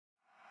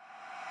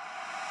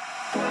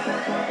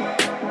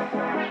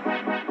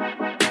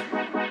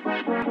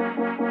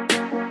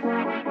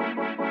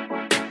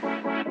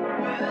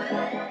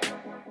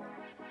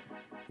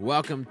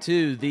Welcome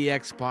to the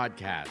X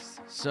Podcast.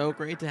 So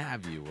great to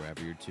have you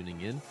wherever you're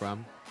tuning in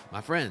from.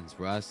 My friends,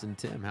 Russ and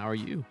Tim, how are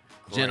you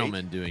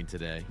gentlemen doing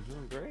today? I'm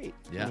doing great.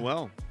 Yeah.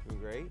 Well, Doing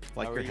great.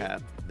 like How your are you?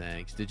 hat.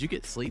 Thanks. Did you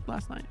get sleep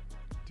last night?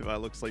 Do I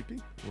look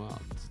sleepy?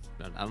 Well,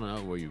 I don't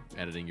know. Were you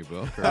editing your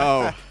book? Or?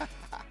 Oh,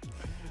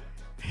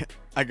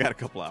 I got a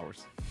couple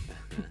hours.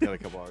 Got a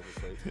couple hours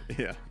of sleep.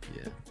 Yeah,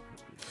 Yeah.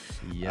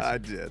 Yes. I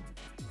did.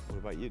 What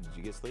about you? Did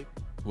you get sleep?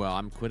 Well,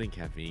 I'm quitting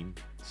caffeine,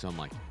 so I'm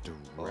like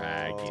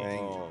dragging.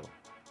 Oh.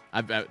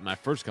 My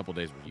first couple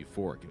days were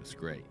euphoric. It was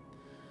great.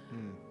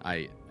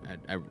 I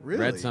Really?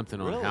 read something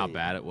on how Really?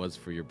 bad it was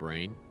for your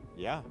brain,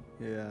 Yeah.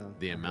 Yeah.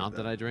 the amount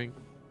that I drink,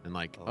 and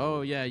like, Oh.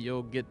 oh yeah,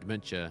 you'll get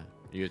dementia.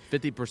 You get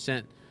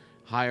 50%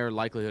 higher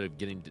likelihood of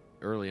getting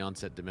early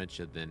onset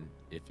dementia than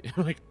if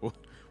like.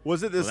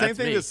 Was it the Well, same that's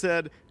thing me. that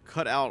said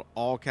cut out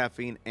all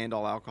caffeine and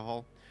all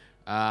alcohol?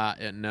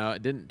 No,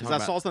 it didn't. Because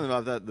I saw something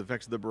about that, the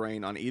effects of the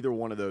brain on either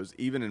one of those,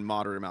 even in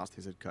moderate amounts.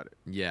 They said cut it.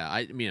 Yeah,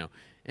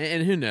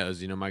 and who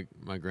knows? My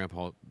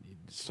grandpa.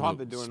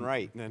 Stop it doing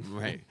right. Then.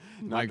 Right.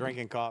 Not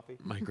drinking coffee.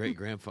 My great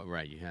grandfather.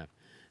 Right, you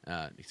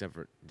have. Except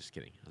for, just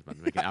kidding. I was about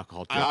to make an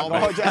alcohol joke. I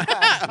but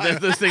apologize.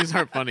 those things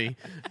aren't funny.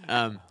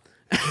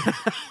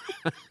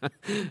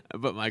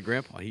 But my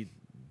grandpa, he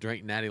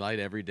drank Natty Light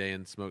every day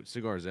and smoked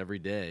cigars every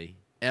day.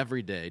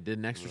 Every day.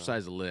 Didn't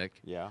exercise a lick.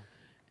 Yeah.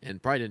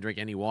 And probably didn't drink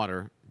any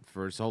water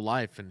for his whole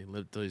life. And he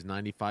lived till he's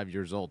 95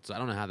 years old. So I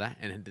don't know how that.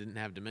 And it didn't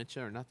have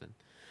dementia or nothing.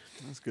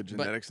 That's good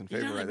But, genetics in you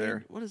know favor what right I mean?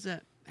 there. What is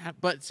that?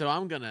 But so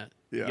I'm going to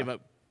Yeah. give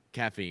up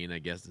caffeine, I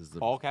guess, is the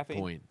All caffeine?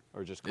 point.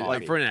 Or just coffee?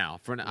 Like for now.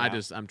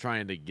 Yeah. I'm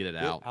trying to get it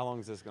How out. long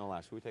is this going to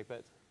last? Should we take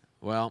bets?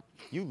 Well,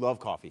 You love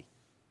coffee.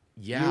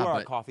 yeah, You are a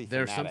but coffee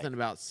there's fanatic. something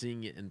about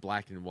seeing it in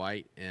black and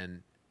white.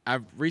 And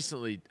I've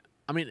recently,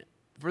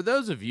 for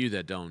those of you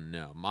that don't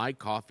know, my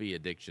coffee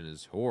addiction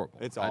is horrible.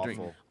 It's I drink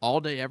awful. all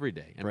day, every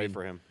day. Pray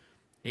for him.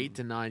 8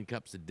 to 9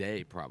 cups a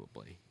day,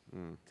 probably.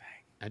 Mm.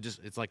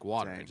 It's like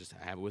water. Dang.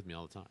 I have it with me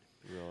all the time.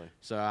 Really?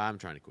 So I'm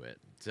trying to quit.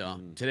 So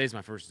today's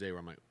my first day where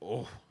I'm like,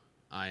 oh,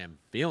 I am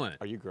feeling it.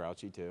 Are you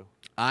grouchy too?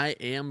 I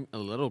am a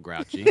little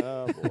grouchy.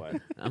 Oh, boy.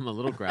 I'm a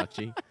little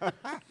grouchy.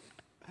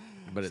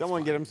 But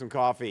Someone get him some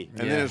coffee.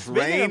 And Yeah. then it's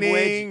Speaking of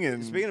raining. which,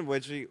 and speaking of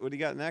which, what do you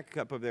got in that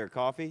cup up there?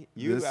 Coffee?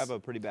 You This- have a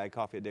pretty bad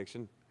coffee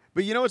addiction.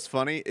 But you know what's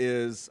funny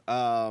is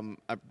I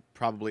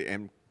probably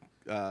am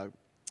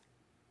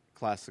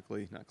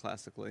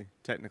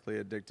technically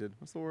addicted.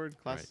 What's the word?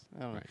 Right, I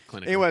don't know. right.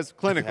 Clinically. Anyways,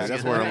 clinically.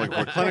 That's what I'm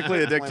looking for.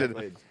 Clinically addicted.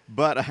 Clinically.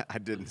 But I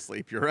didn't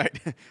sleep. You're right.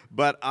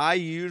 But I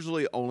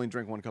usually only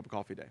drink 1 cup of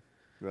coffee a day.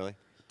 Really?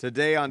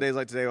 Today, on days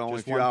like today, only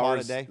Just a few 1 pot a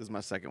hours. day? This is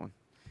my second one.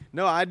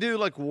 No, I do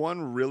like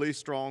 1 really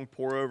strong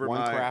pour over One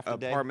my craft a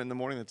day? apartment in the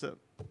morning. That's it.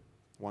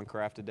 1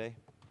 craft a day?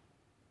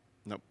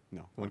 Nope.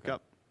 No. 1 Okay.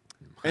 cup.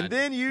 I- And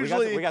then We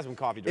usually, got some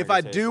coffee if drinkers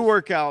I here. do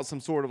work out, some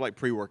sort of like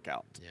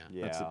pre-workout. Yeah.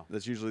 Yeah.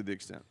 That's usually the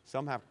extent.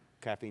 Some have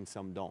caffeine,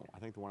 some don't. I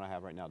think the one I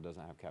have right now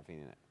doesn't have caffeine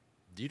in it.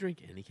 Do you drink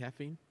any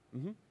caffeine?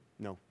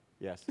 No.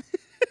 Yes,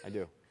 I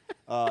do.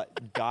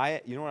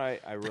 Diet. You know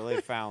what I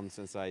really found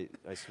since I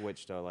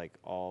switched to like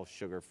all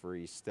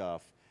sugar-free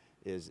stuff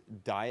is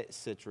diet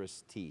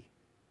citrus tea.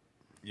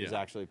 Is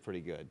actually pretty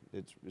good.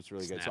 It's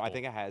really good. So I Snapple.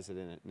 think it has it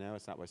in it. No,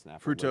 it's not by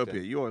Snapple. Fruitopia.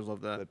 Lipton. You always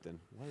love that. Lipton.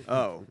 What is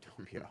Oh.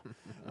 Fruitopia?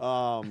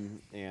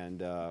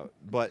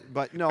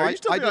 But no, Are I you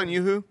still I on don't,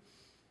 Yoo-hoo?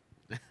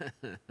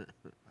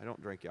 I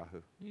don't drink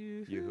Yahoo.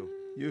 Yoo-hoo.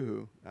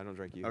 Yoo-hoo. I don't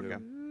drink Yoo-hoo.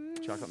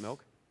 Okay. Chocolate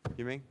milk?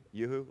 You mean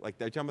Yoo-hoo? Like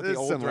they're talking about It's the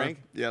old similar. drink?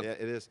 Yep. Yeah,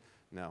 it is.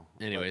 No.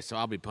 Anyway, so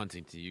I'll be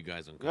punting to you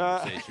guys on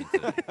conversation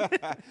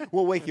today.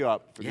 We'll wake you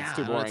up. If Yeah, it's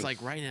too well, boring. it's like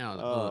right now.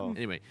 Oh.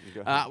 Anyway, Go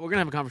ahead. we're going to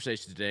have a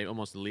conversation today,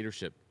 almost a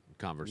leadership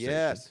conversation.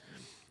 Yes.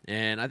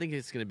 And I think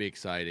it's going to be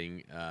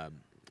exciting.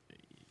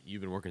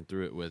 You've been working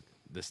through it with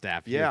the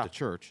staff here Yeah. at the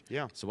church.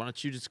 Yeah. So why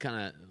don't you just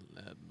kind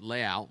of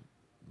lay out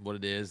what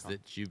it is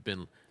that you've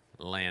been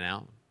laying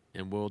out,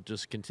 and we'll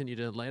just continue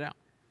to lay it out.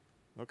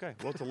 Okay.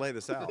 Well, to lay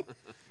this out,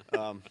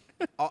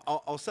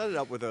 I'll set it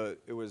up with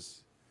it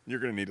was You're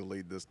going to need to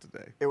lead this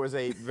today. It was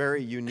a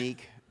very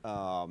unique,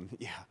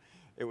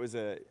 it was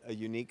a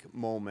unique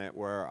moment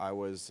where I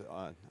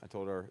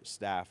told our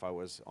staff I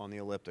was on the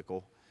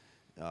elliptical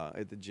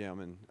at the gym,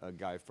 and a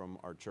guy from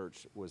our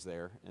church was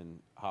there and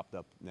hopped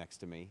up next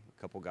to me,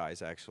 a couple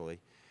guys actually,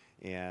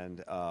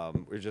 and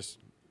we're just,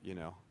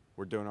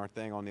 we're doing our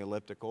thing on the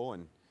elliptical,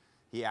 and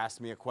he asked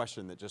me a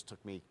question that just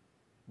took me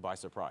by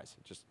surprise.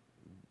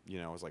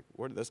 I was like,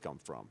 where did this come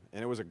from?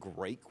 And it was a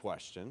great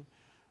question.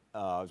 It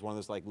was one of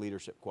those like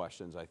leadership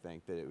questions, I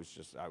think, that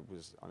I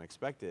was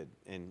unexpected.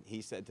 And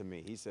he said to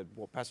me,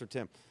 well, Pastor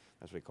Tim,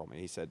 that's what he called me.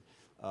 He said,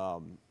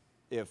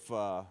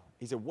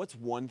 what's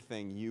one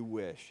thing you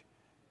wish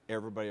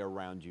everybody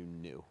around you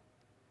knew?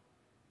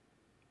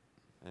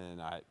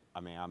 And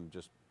I'm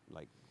just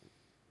like,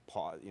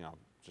 pause.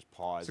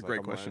 It's a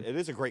great question. It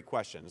is a great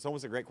question. It's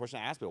almost a great question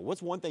to ask people.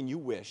 What's one thing you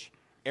wish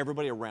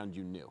everybody around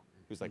you knew?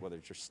 He was like, whether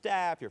it's your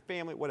staff, your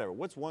family, whatever.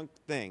 What's one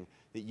thing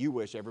that you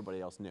wish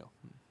everybody else knew?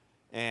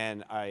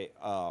 And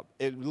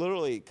it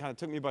literally kind of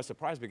took me by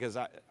surprise because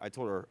I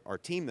told our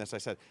team this. I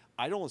said,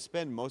 I don't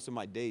spend most of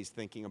my days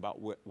thinking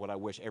about what I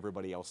wish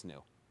everybody else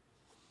knew.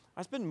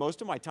 I spend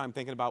most of my time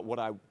thinking about what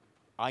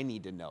I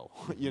need to know,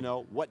 you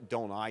know, what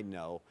don't I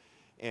know?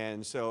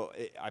 And so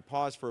I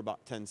paused for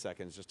about 10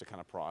 seconds just to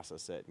kind of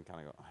process it and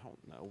kind of go, I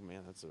don't know,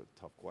 man, that's a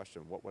tough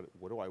question.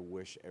 What do I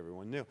wish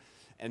everyone knew?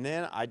 And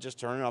then I just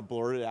turned and I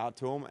blurted it out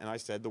to him and I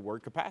said the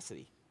word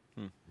capacity.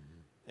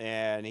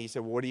 And he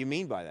said, well, what do you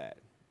mean by that?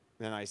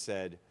 And I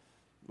said,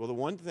 well, the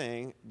one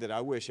thing that I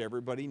wish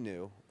everybody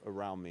knew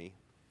around me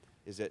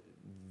is that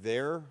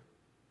their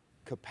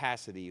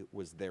capacity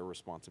was their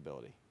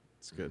responsibility.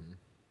 It's good.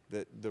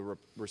 The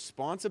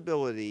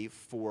responsibility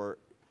for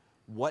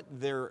what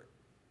they're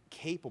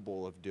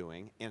capable of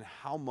doing and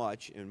how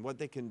much and what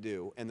they can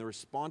do, and the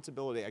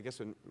responsibility, I guess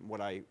when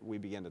we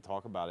began to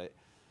talk about it,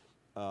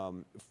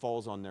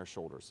 falls on their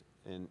shoulders.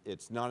 And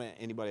it's not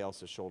anybody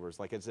else's shoulders.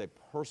 Like, it's a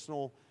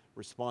personal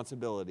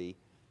responsibility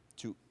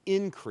to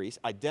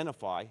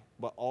identify,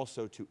 but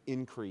also to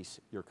increase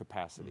your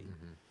capacity.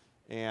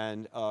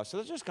 And so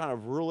that's just kind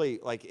of really,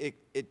 like,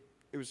 it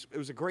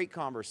was a great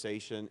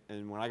conversation.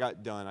 And when I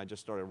got done, I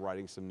just started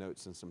writing some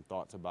notes and some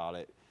thoughts about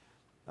it.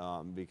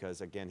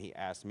 Because again, he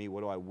asked me,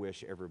 what do I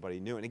wish everybody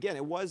knew? And again,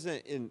 it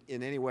wasn't in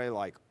any way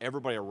like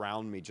everybody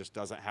around me just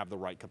doesn't have the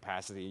right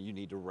capacity and you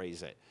need to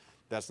raise it.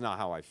 That's not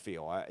how I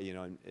feel.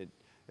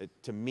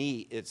 To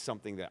me, it's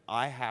something that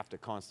I have to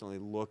constantly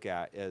look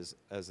at as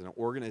an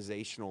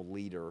organizational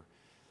leader,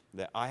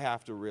 that I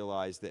have to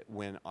realize that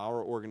when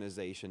our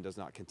organization does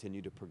not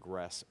continue to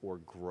progress or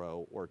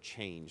grow or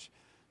change,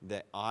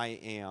 that I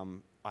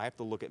have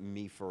to look at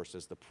me first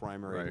as the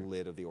primary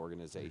lid of the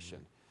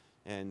organization.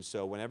 And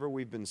so whenever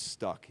we've been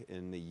stuck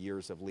in the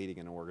years of leading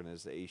an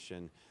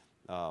organization,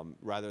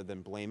 rather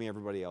than blaming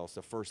everybody else,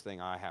 the first thing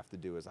I have to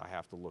do is I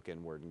have to look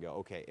inward and go,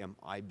 okay, am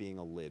I being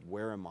a lid?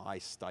 Where am I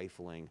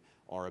stifling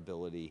our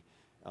ability?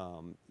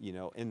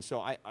 And so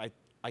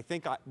I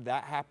think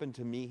that happened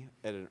to me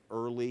at an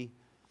early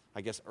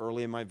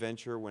in my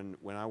venture when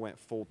I went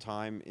full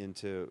time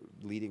into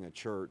leading a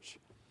church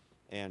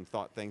and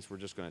thought things were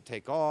just going to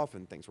take off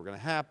and things were going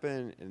to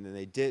happen, and then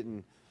they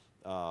didn't.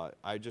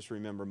 I just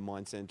remember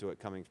months into it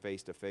coming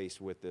face to face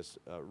with this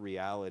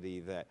reality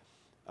that,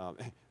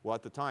 well,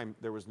 at the time,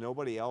 there was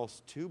nobody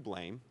else to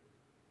blame.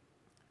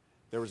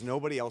 There was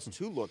nobody else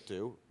to look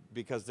to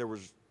because there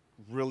was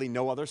really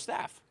no other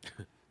staff.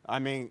 I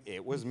mean,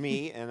 it was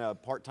me and a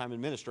part-time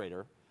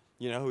administrator,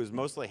 who was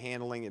mostly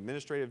handling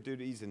administrative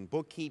duties and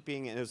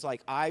bookkeeping. And it was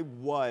like I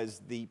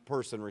was the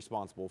person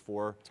responsible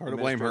for. It's hard to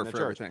blame her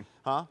for everything.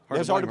 Huh?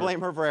 It's hard to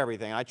blame her for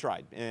everything. I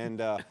tried.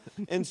 And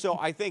so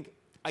I think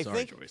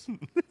Joyce.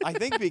 I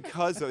think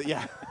because of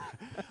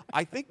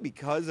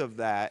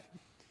that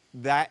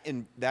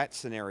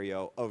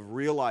scenario of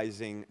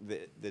realizing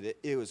that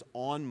it was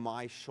on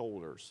my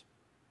shoulders,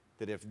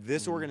 that if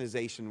this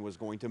organization was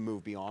going to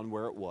move beyond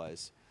where it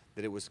was,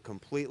 that it was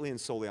completely and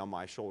solely on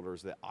my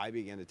shoulders, that I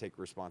began to take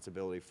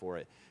responsibility for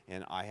it,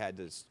 and I had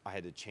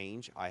to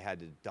change, I had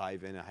to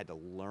dive in, I had to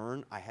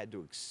learn, I had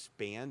to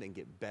expand and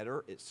get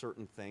better at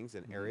certain things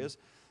and areas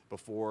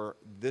before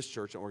this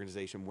church and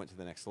organization went to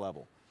the next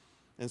level.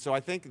 And so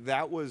I think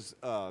that was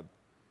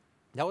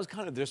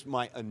kind of just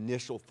my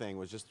initial thing,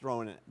 was just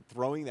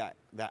throwing that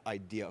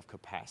idea of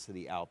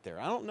capacity out there.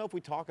 I don't know if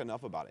we talk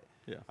enough about it.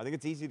 Yeah. I think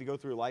it's easy to go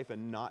through life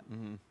and I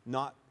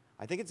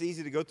think it's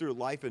easy to go through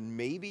life and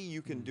maybe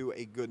you can do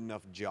a good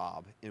enough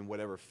job in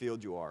whatever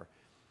field you are.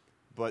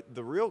 But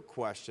the real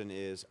question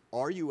is,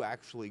 are you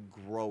actually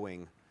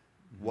growing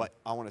what,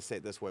 I want to say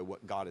it this way,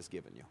 what God has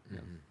given you? Yeah.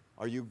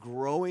 Are you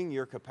growing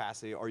your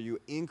capacity? Are you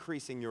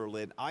increasing your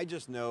lid? I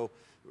just know,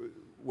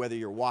 whether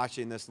you're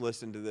watching this,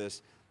 listening to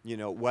this,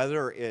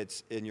 whether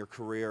it's in your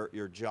career,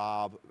 your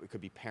job, it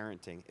could be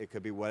parenting, it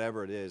could be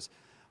whatever it is.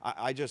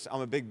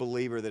 I'm a big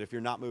believer that if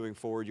you're not moving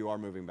forward, you are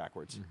moving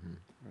backwards.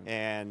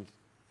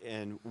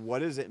 And what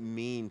does it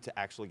mean to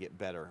actually get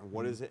better? And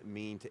what does it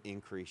mean to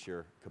increase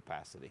your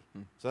capacity?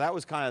 So that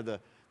was kind of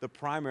the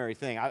primary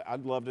thing.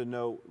 I'd love to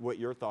know what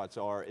your thoughts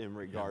are in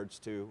regards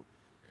to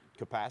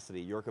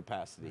capacity, your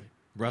capacity.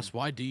 Russ,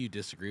 why do you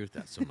disagree with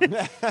that so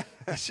much?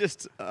 It's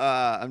just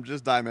I'm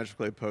just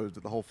diametrically opposed to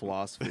the whole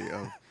philosophy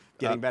of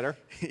getting better.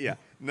 Yeah.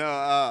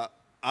 No,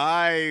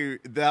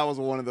 that was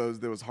one of those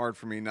that was hard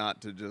for me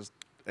not to just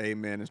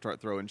amen and start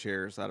throwing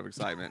chairs out of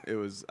excitement.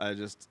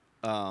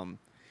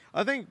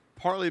 I think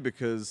partly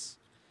because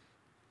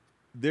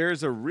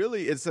there's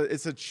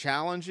it's a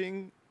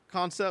challenging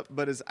concept,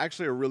 but it's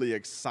actually a really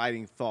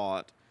exciting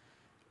thought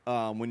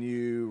when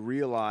you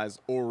realize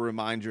or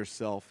remind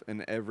yourself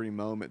in every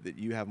moment that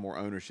you have more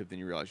ownership than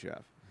you realize you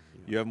have.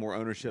 Yeah. You have more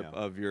ownership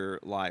of your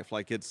life.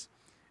 Like it's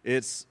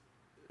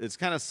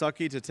kind of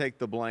sucky to take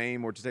the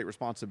blame or to take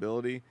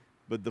responsibility,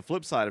 but the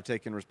flip side of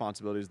taking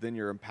responsibility is then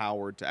you're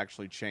empowered to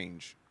actually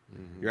change.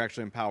 You're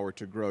actually empowered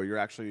to grow. You're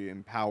actually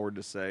empowered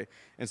to say,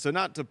 and so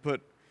not to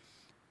put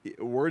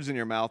words in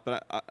your mouth,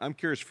 but I'm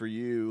curious for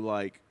you,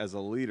 like as a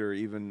leader,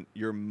 even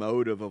your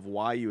motive of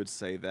why you would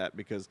say that,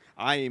 because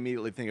I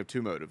immediately think of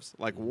two motives.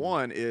 Like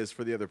one is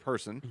for the other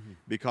person,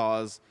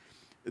 because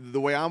the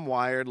way I'm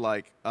wired,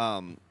 like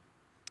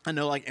I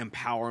know like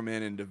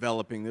empowerment and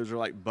developing, those are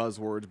like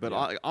buzzwords,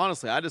 but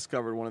honestly, I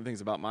discovered one of the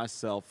things about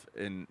myself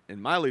in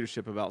my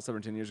leadership about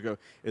 17 years ago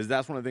is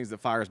that's one of the things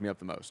that fires me up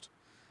the most.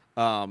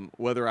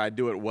 Whether I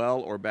do it well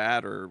or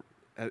bad or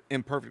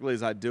imperfectly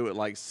as I do it,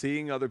 like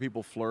seeing other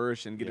people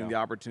flourish and getting the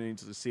opportunity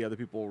to see other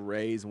people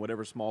raise and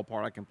whatever small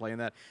part I can play in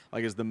that,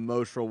 like, is the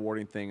most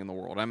rewarding thing in the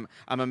world. I'm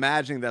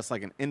imagining that's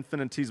like an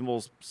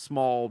infinitesimal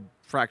small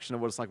fraction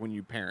of what it's like when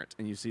you parent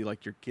and you see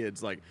like your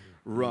kids like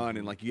run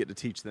and like you get to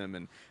teach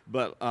them,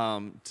 but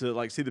to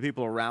like see the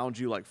people around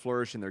you like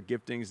flourish in their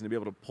giftings and to be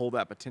able to pull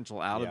that potential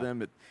out of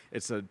them,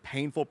 it's a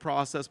painful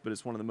process, but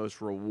it's one of the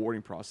most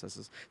rewarding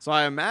processes. So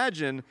I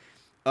imagine,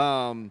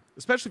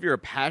 especially if you're a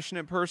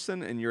passionate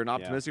person and you're an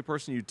optimistic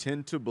person, you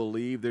tend to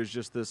believe there's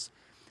just this,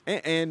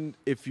 and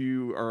if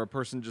you are a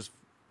person just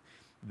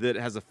that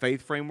has a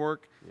faith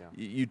framework,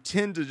 you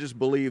tend to just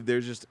believe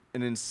there's just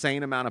an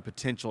insane amount of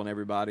potential in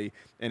everybody,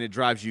 and it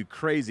drives you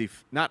crazy,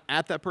 not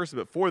at that person,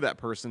 but for that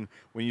person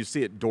when you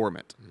see it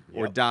dormant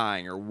or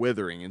dying or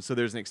withering. And so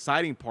there's an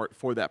exciting part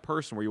for that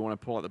person where you want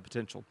to pull out the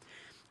potential.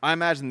 I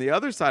imagine the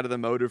other side of the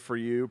motive for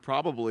you,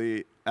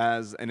 probably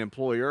as an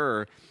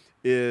employer,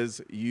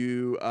 is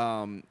you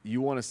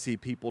want to see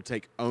people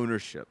take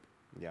ownership.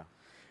 Yeah.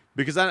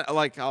 Because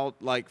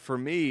for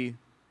me,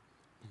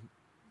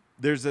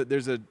 there's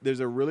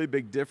a really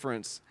big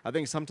difference. I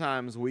think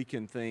sometimes we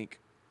can think,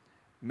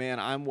 man,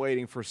 I'm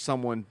waiting for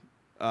someone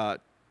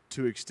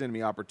to extend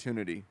me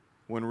opportunity,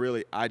 when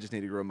really I just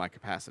need to grow my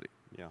capacity.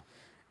 Yeah.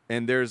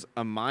 And there's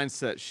a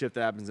mindset shift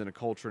that happens in a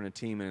culture and a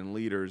team and in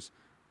leaders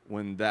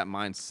when that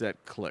mindset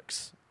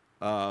clicks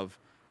of,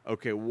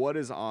 okay, what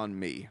is on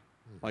me?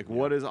 Like,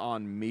 what is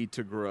on me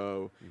to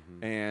grow?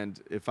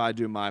 And if I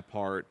do my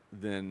part,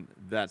 then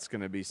that's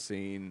going to be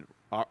seen.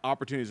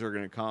 Opportunities are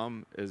going to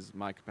come as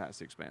my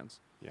capacity expands.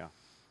 Yeah.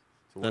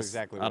 So what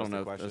exactly was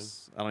the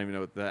question? I don't even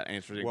know if that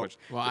answers your question.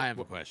 Well, I have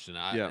a question.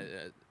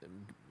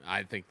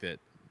 I think that,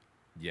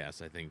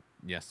 yes, I think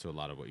yes to a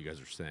lot of what you guys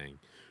are saying.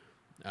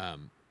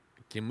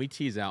 Can we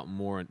tease out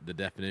more the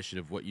definition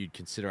of what you'd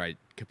consider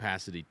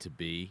capacity to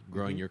be,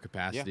 growing your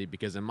capacity?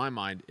 Because in my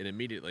mind, it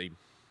immediately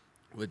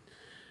would –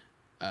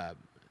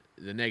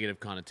 the negative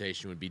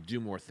connotation would be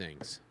do more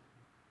things.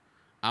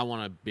 I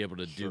want to be able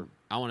to do.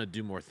 I want to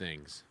do more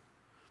things,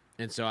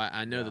 and so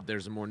I know that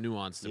there's a more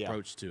nuanced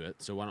approach to it.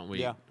 So why don't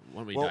we dive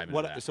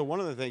into that? So one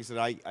of the things that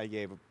I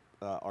gave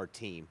our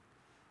team,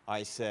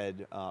 I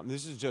said,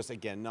 this is just,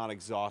 again, not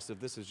exhaustive.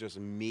 This is just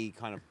me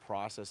kind of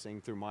processing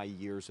through my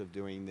years of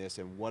doing this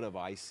and what have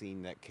I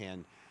seen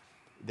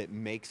that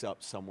makes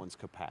up someone's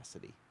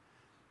capacity.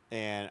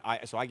 And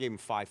so I gave him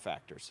 5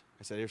 factors.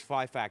 I said, there's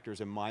 5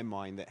 factors in my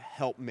mind that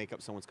help make up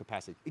someone's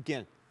capacity.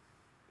 Again,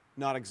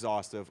 not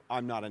exhaustive.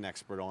 I'm not an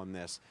expert on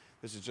this.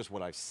 This is just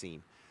what I've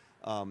seen.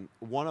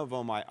 One of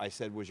them I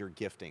said was your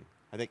gifting.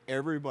 I think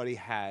everybody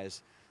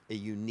has a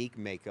unique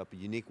makeup, a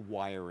unique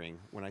wiring.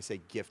 When I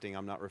say gifting,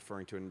 I'm not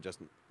referring to it in just,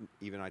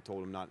 even I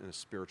told him, not in a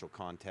spiritual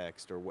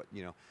context or what,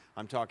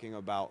 I'm talking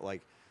about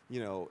like,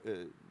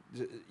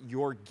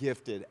 you're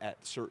gifted at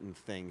certain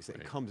things.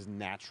 It comes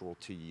natural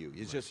to you.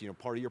 It's just,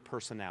 part of your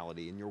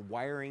personality and your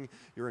wiring,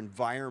 your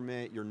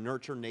environment, your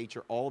nurture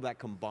nature, all that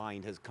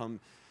combined has come,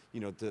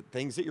 to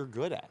things that you're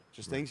good at.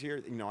 Just things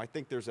here, I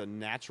think there's a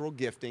natural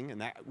gifting,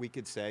 and that we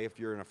could say, if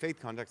you're in a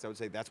faith context, I would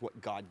say that's what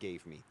God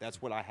gave me.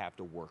 That's what I have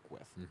to work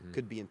with.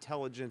 Could be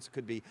intelligence,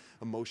 could be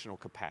emotional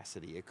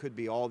capacity. It could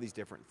be all these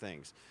different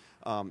things.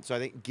 So I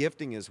think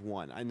gifting is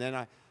one. And then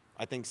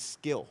I think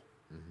skill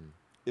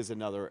is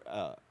another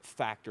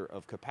factor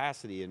of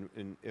capacity.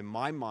 And in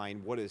my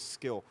mind, what is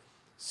skill?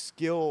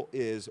 Skill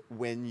is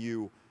when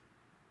you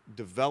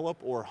develop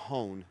or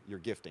hone your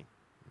gifting.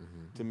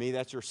 To me,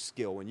 that's your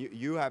skill. When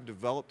you have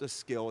developed a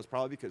skill, it's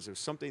probably because there's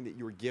something that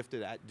you were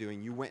gifted at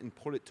doing. You went and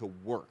put it to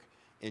work,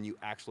 and you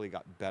actually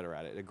got better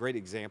at it. A great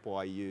example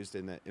I used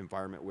in the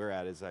environment we're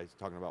at is I was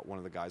talking about one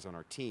of the guys on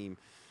our team,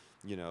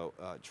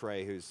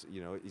 Trey, who's,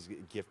 he's a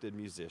gifted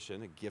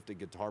musician, a gifted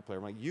guitar player.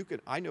 I'm like,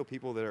 I know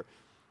people that are,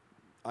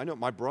 I know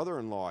my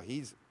brother-in-law,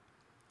 he's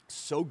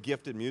so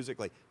gifted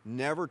musically,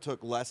 never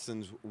took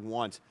lessons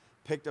once,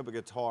 picked up a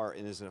guitar,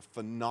 and is a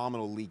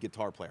phenomenal lead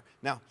guitar player.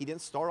 Now, he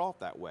didn't start off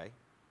that way,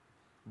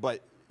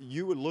 but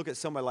you would look at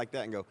somebody like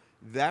that and go,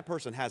 that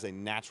person has a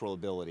natural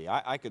ability.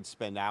 I could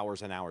spend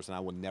hours and hours, and I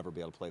will never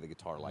be able to play the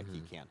guitar like he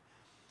can.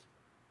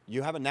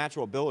 You have a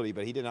natural ability,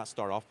 but he did not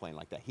start off playing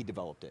like that. He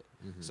developed it.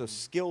 So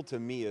skill to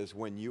me is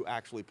when you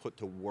actually put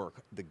to work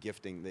the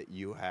gifting that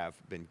you have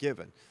been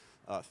given.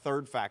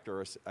 Third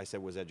factor I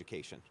said was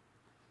education.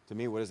 To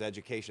me, what is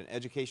education?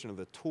 Education of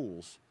the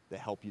tools that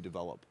help you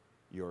develop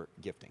your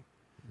gifting.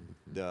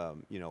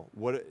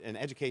 And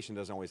education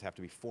doesn't always have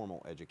to be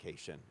formal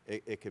education.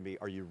 It can be,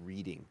 are you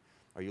reading?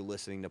 Are you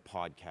listening to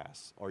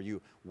podcasts?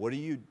 What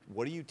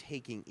are you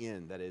taking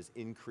in that is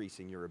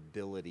increasing your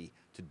ability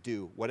to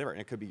do whatever? And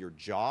it could be your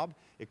job,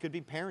 it could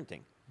be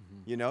parenting.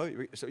 You know,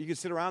 so you can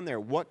sit around there.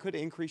 What could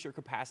increase your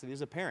capacity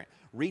as a parent?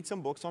 Read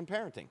some books on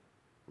parenting.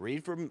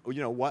 Read from,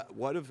 you know,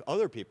 what have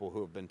other people who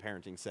have been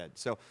parenting said.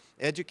 So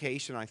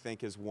education, I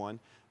think, is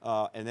one.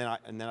 And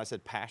then I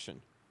said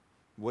passion.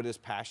 What is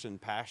passion?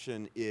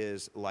 Passion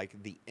is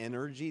like the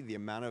energy, the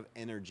amount of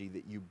energy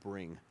that you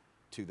bring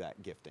to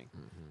that gifting.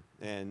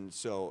 And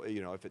so,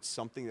 you know, if it's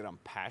something that I'm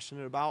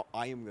passionate about,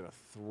 I am going to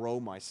throw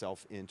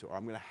myself into, or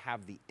I'm going to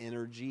have the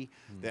energy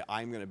that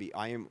I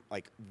am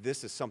like,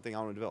 this is something I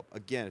want to develop.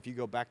 Again, if you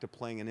go back to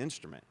playing an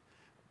instrument,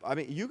 I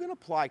mean, you can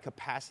apply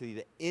capacity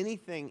to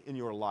anything in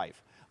your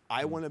life.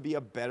 I want to be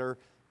a better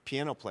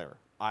piano player.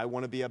 I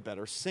want to be a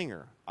better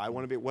singer. I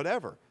want to be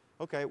whatever.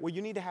 Okay, well,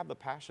 you need to have the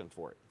passion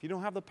for it. If you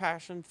don't have the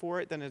passion for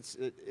it, then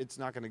it's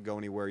not going to go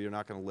anywhere. You're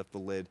not going to lift the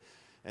lid.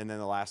 And then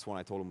the last one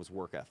I told him was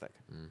work ethic.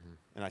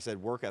 And I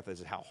said work ethic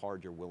is how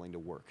hard you're willing to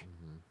work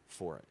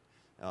for it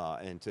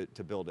and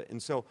to build it.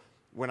 And so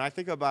when I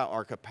think about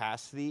our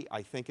capacity,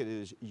 I think it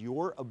is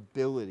your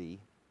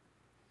ability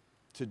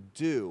to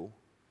do,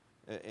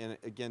 and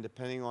again,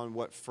 depending on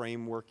what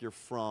framework you're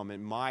from,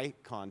 in my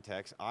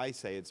context, I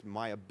say it's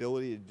my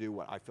ability to do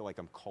what I feel like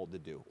I'm called to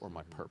do, or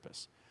my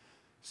purpose.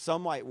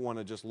 Some might want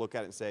to just look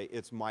at it and say,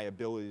 it's my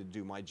ability to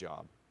do my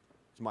job.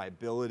 It's my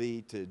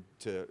ability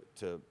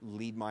to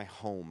lead my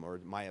home, or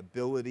my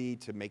ability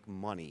to make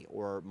money,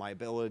 or my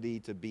ability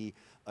to be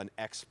an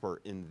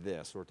expert in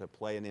this, or to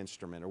play an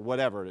instrument, or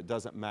whatever. It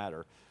doesn't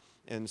matter.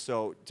 And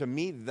so to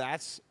me,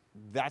 that's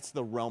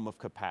the realm of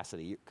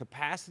capacity.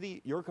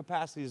 Your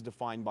capacity is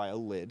defined by a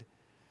lid.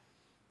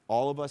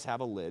 All of us have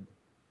a lid.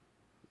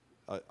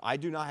 I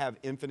do not have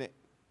infinite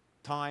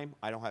time.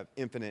 I don't have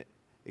infinite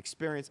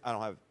experience. I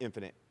don't have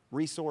infinite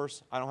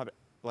resource.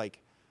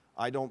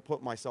 I don't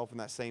put myself in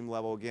that same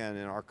level, again,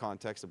 in our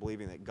context of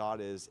believing that God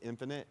is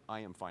infinite.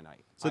 I am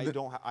finite. So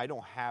I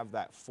don't have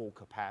that full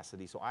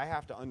capacity. So I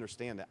have to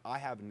understand that I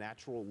have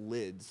natural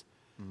lids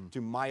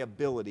to my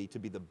ability to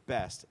be the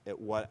best at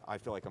what I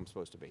feel like I'm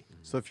supposed to be.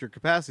 So if your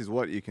capacity is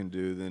what you can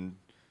do, then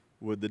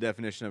would the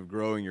definition of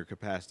growing your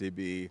capacity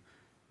be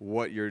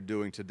what you're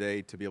doing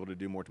today to be able to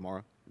do more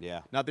tomorrow?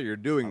 Yeah. Not that you're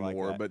doing I like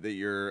more, that. but that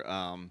you're,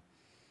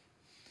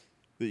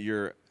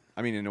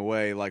 I mean, in a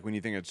way, like when you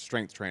think of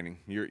strength training,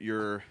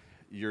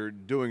 you're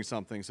doing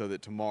something so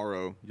that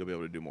tomorrow you'll be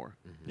able to do more.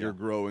 You're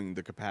growing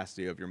the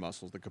capacity of your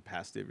muscles, the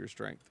capacity of your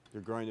strength.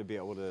 You're going to be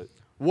able to,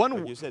 One,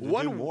 like you said, to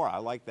one, do more. I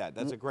like that.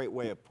 That's a great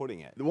way of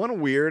putting it. The one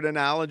weird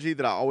analogy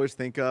that I always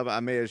think of, I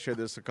may have shared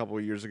this a couple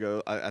of years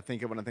ago. I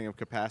think of when I think of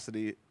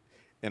capacity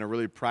in a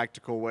really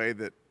practical way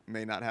that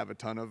may not have a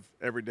ton of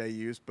everyday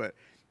use, but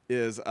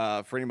is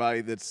for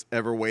anybody that's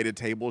ever waited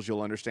tables,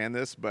 you'll understand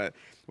this. But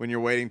when you're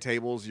waiting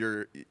tables,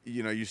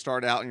 you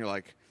start out and you're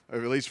like,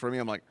 or at least for me,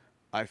 I'm like,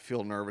 I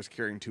feel nervous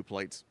carrying 2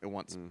 plates at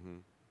once.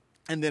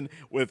 And then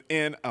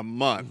within a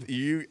month,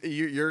 you're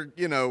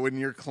when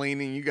you're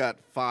cleaning, you got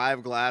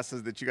 5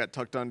 glasses that you got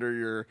tucked under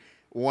your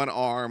one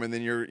arm, and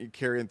then you're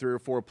carrying 3 or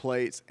 4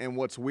 plates. And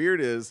what's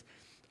weird is,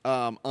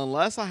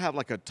 unless I have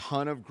like a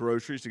ton of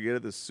groceries to get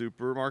at the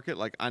supermarket,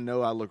 like I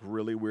know I look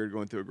really weird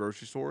going through a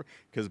grocery store,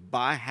 because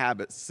by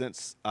habit,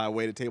 since I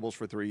waited tables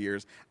for 3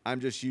 years, I'm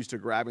just used to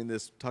grabbing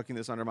this, tucking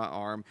this under my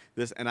arm,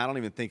 and I don't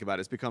even think about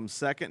it. It's become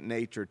second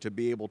nature to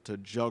be able to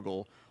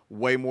juggle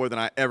way more than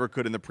I ever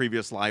could in the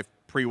previous life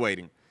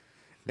pre-waiting.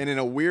 And in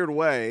a weird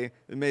way,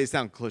 it may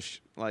sound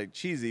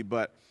cheesy,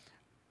 but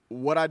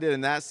what I did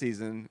in that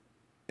season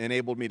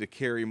enabled me to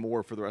carry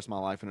more for the rest of my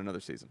life in another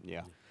season.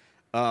 Yeah.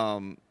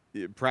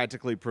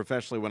 Practically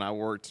professionally, when I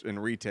worked in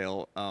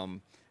retail,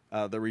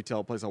 the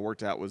retail place I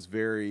worked at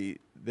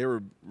they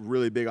were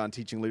really big on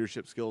teaching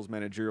leadership skills,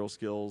 managerial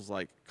skills,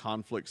 like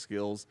conflict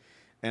skills.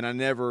 And I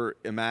never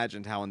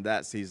imagined how in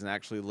that season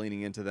actually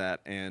leaning into that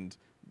and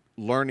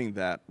learning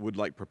that would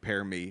like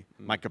prepare me,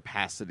 my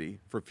capacity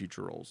for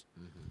future roles.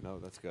 No,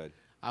 that's good.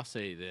 I'll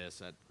say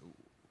this.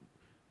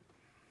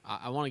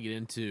 I want to get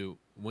into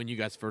when you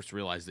guys first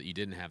realized that you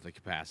didn't have the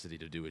capacity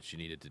to do what you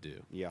needed to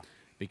do. Yeah.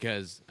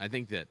 Because I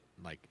think that,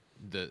 like,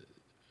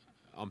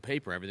 on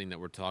paper, everything that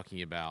we're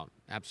talking about,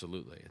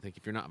 absolutely. I think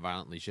if you're not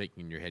violently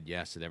shaking your head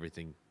yes at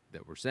everything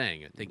that we're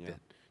saying, I think that,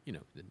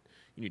 then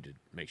you need to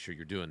make sure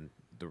you're doing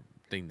the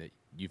thing that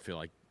you feel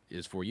like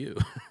is for you.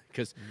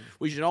 Because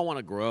we should all want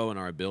to grow in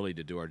our ability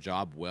to do our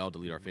job well, to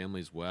lead our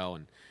families well,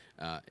 and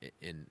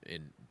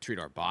treat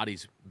our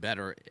bodies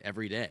better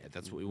every day.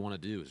 That's what we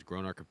want to do, is grow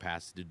in our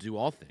capacity to do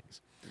all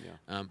things.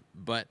 Yeah.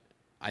 But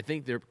I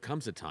think there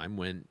comes a time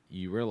when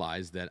you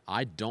realize that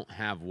I don't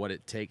have what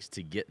it takes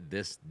to get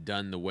this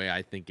done the way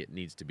I think it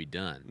needs to be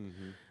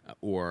done.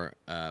 Or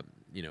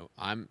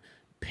I'm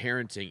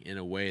parenting in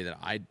a way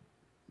that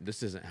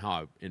this isn't how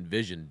I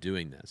envisioned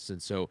doing this.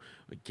 And so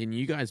can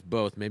you guys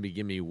both maybe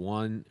give me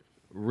one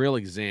real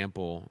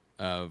example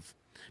of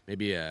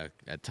maybe a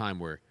time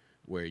where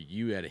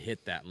you had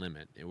hit that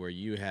limit, and where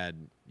you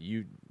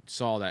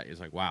saw that it's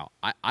like, wow,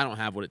 I don't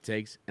have what it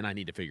takes and I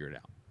need to figure it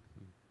out?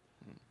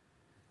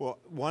 Well,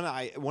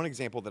 one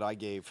example that I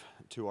gave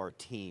to our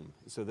team.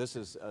 So this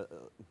is,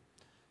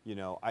 you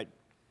know,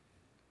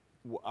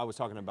 I was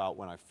talking about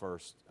when I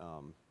first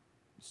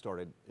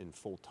started in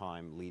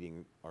full-time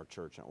leading our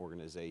church and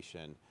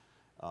organization,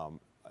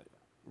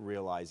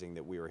 realizing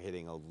that we were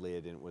hitting a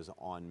lid and it was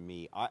on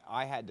me.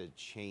 I had to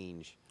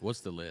change.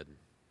 What's the lid?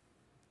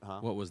 Huh?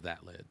 What was that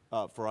lid?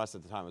 For us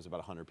at the time, it was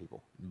about 100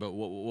 people. But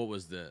what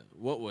was the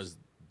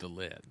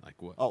lid? Like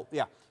what? Oh,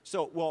 yeah.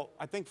 So, well,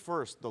 I think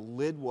first the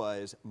lid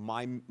was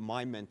my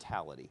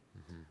mentality.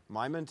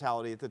 My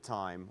mentality at the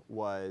time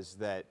was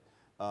that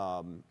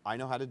I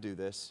know how to do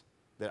this,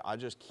 that I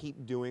just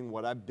keep doing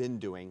what I've been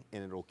doing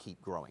and it'll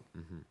keep growing.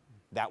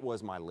 That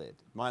was my lid.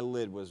 My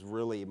lid was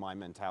really my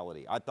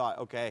mentality. I thought,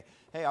 okay,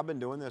 hey, I've been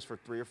doing this for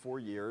 3 or 4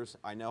 years.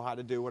 I know how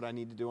to do what I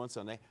need to do on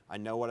Sunday. I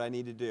know what I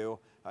need to do,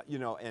 you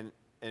know,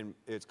 and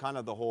it's kind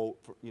of the whole,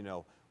 you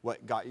know,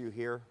 what got you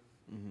here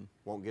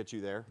won't get you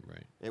there.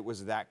 Right. It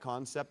was that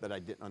concept that I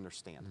didn't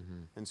understand.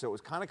 And so it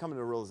was kind of coming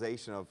to a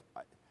realization of,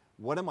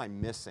 what am I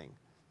missing?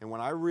 And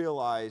when I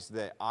realized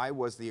that I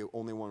was the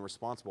only one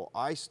responsible,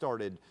 I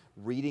started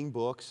reading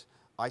books.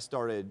 I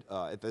started,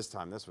 at this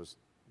time, this was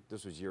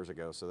years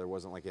ago, so there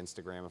wasn't like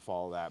Instagram and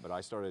follow that, but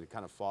I started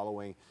kind of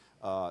following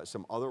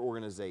some other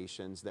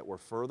organizations that were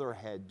further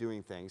ahead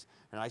doing things,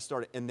 and I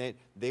started, and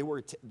they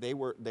would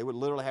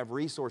literally have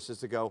resources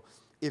to go,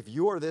 if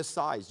you are this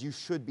size, you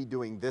should be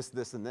doing this,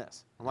 this, and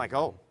this. I'm like,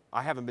 oh,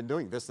 I haven't been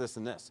doing this, this,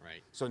 and this.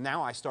 Right. So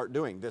now I start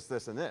doing this,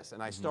 this, and this,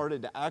 and I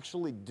started to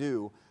actually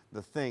do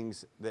the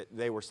things that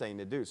they were saying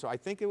to do. So I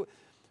think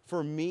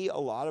for me, a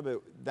lot of it,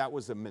 that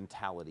was a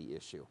mentality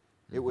issue.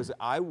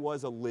 I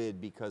was a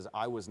lid because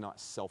I was not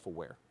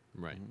self-aware.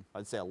 Right.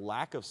 I'd say a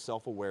lack of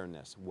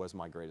self-awareness was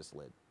my greatest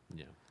lid.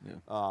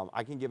 Yeah.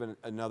 I can give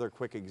another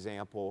quick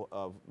example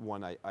of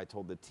one I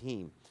told the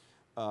team.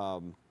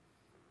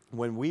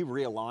 When we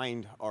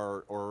realigned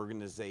our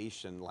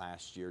organization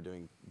last year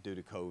due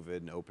to COVID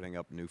and opening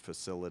up a new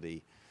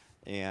facility,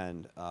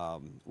 and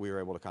we were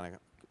able to kind of,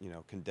 you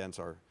know, condense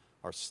our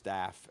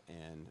staff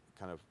and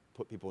kind of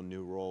put people in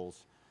new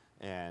roles.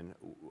 And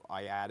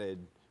I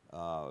added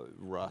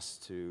Russ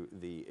to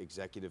the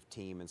executive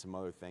team and some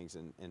other things,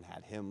 and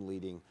had him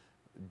leading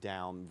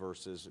down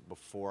versus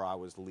before I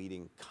was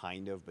leading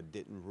kind of, but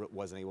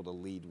wasn't able to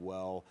lead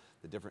well,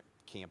 the different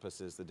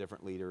campuses, the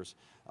different leaders.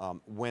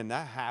 When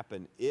that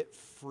happened, it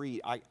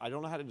freed, I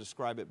don't know how to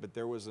describe it, but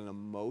there was an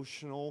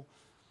emotional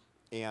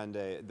and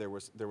there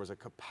was a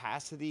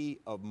capacity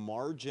of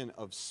margin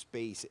of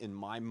space in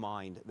my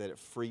mind that it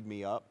freed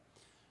me up,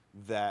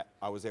 that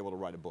I was able to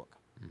write a book.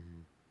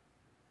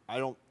 I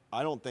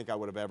don't think I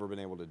would have ever been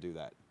able to do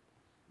that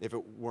if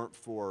it weren't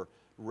for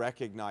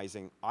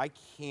recognizing I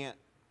can't.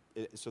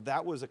 So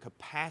that was a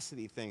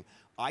capacity thing.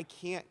 I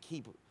can't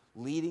keep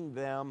leading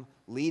them,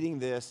 leading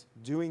this,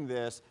 doing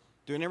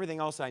everything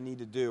else I need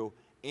to do,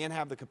 and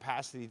have the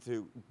capacity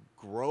to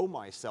grow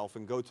myself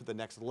and go to the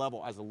next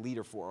level as a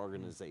leader for our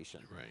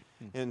organization. Right.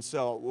 And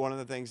so one of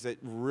the things that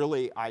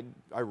really, I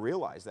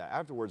realized that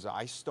afterwards,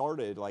 I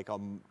started like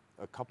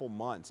a couple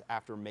months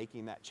after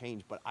making that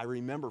change, but I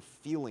remember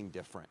feeling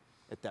different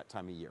at that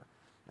time of year.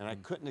 And I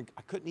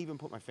couldn't even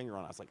put my finger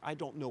on it. I was like, I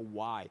don't know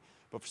why,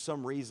 but for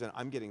some reason,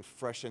 I'm getting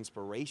fresh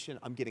inspiration.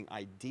 I'm getting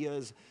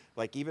ideas.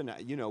 Like even,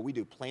 you know, we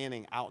do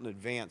planning out in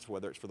advance,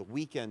 whether it's for the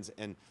weekends,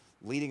 and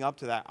leading up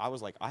to that, I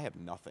was like, I have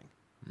nothing.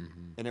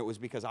 And it was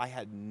because I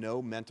had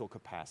no mental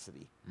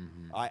capacity.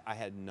 I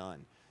had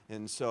none.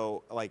 And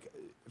so like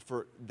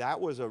that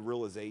was a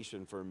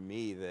realization for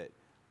me, that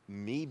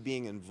me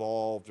being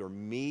involved or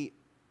me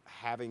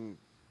having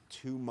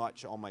too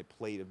much on my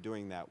plate of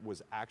doing that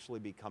was actually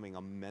becoming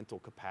a mental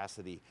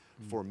capacity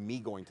for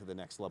me going to the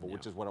next level,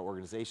 which is what our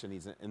organization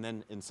needs. And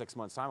then in 6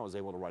 months' time, I was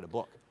able to write a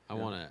book. I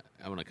want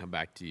to come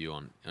back to you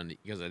on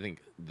because I think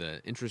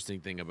the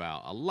interesting thing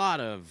about a lot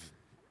of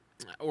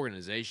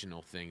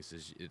organizational things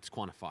is it's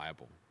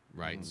quantifiable,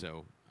 right?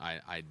 So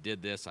I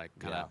did this, I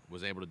kind of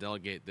was able to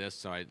delegate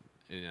this,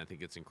 and I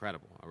think it's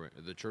incredible.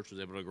 The church was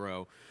able to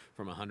grow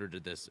from 100 to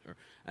this,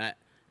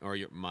 or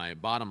my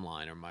bottom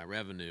line, or my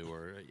revenue,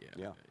 or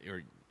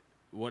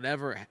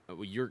whatever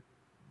your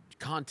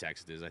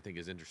context is, I think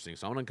is interesting.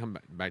 So I want to come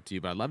back to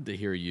you, but I'd love to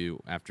hear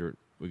you after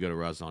we go to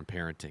Russ on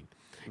parenting,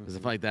 because I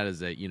feel like that is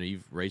that, you know,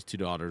 you've raised 2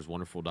 daughters,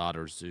 wonderful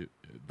daughters,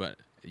 but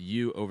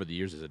you over the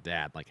years as a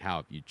dad, like how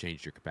have you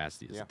changed your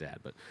capacity as a dad?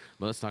 But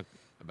let's talk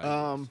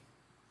about yours.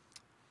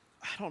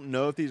 I don't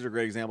know if these are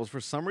great examples.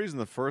 For some reason,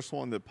 the first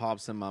one that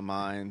pops in my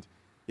mind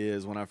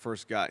is when I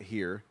first got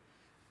here.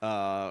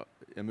 I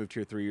moved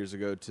here 3 years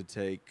ago to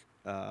take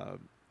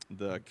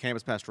the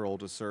campus pastoral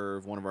to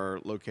serve one of our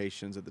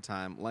locations at the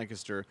time,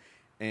 Lancaster,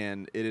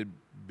 and it had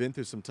been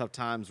through some tough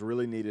times,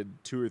 really needed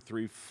 2 or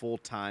 3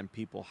 full-time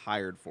people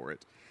hired for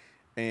it.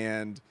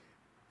 And,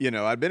 you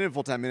know, I'd been in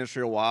full-time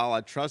ministry a while.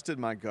 I trusted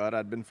my gut.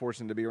 I'd been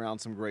fortunate to be around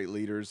some great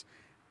leaders.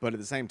 But at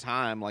the same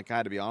time, like, I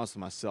had to be honest with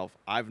myself,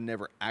 I've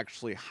never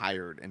actually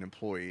hired an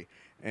employee.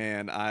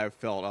 And I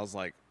was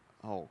like,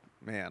 oh,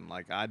 man,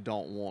 like, I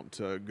don't want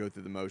to go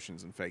through the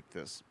motions and fake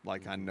this.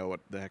 Like, I know what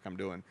the heck I'm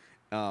doing.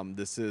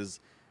 This is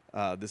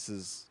this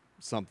is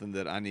something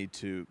that I need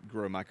to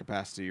grow my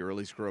capacity, or at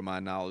least grow my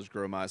knowledge,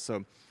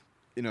 so,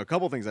 a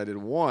couple of things I did.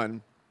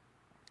 One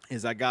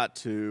is I got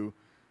to,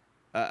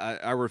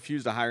 I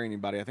refused to hire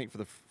anybody, I think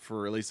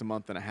for at least a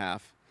month and a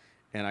half.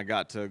 And I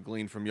got to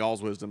glean from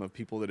y'all's wisdom of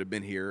people that have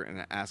been here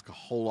and ask a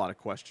whole lot of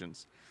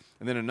questions.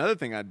 And then another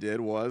thing I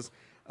did was,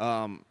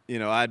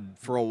 I'd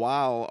for a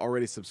while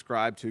already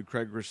subscribed to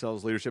Craig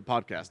Groeschel's leadership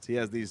podcast. He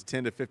has these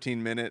 10 to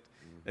 15 minute,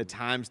 at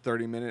times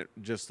 30-minute,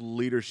 just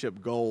leadership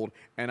gold.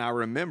 And I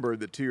remember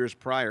that 2 years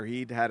prior,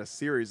 he'd had a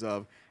series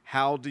of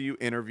how do you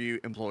interview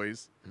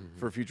employees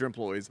for future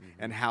employees,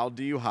 and how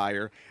do you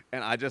hire?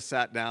 And I just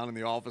sat down in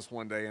the office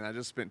one day and I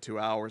just spent 2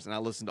 hours and I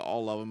listened to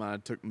all of them, and I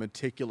took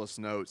meticulous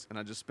notes, and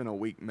I just spent a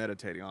week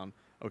meditating on,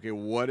 okay,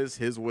 what is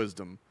his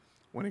wisdom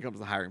when it comes to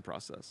the hiring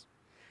process?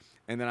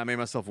 And then I made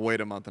myself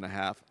wait a month and a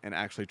half and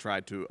actually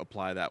tried to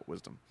apply that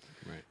wisdom.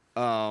 Right.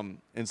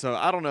 And so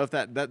I don't know if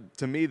that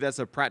to me, that's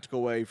a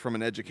practical way from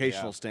an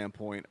educational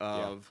standpoint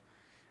of,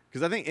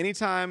 because I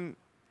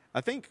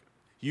think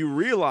you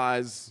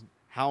realize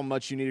how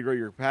much you need to grow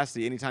your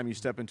capacity anytime you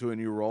step into a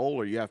new role,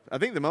 or I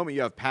think the moment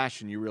you have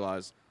passion, you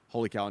realize,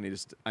 holy cow, I need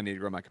to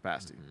grow my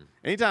capacity.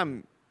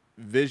 Anytime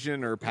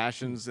vision or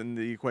passion's in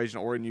the equation,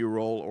 or a new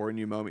role or a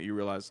new moment, you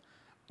realize,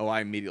 oh, I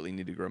immediately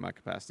need to grow my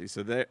capacity.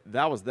 So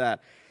that was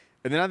that.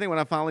 And then I think when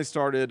I finally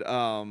started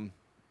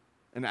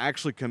and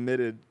actually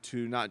committed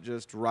to not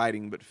just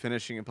writing, but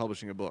finishing and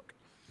publishing a book,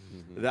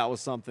 that was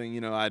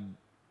something,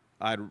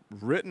 I'd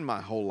written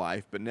my whole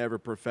life, but never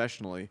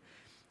professionally.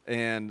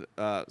 And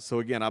so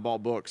again, I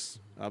bought books.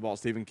 I bought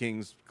Stephen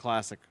King's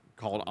classic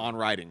called On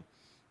Writing,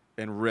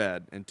 and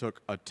read and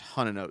took a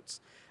ton of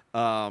notes.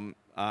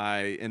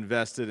 I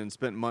invested and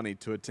spent money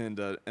to attend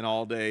an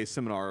all-day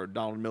seminar,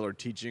 Donald Miller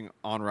teaching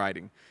on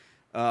writing.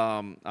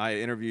 I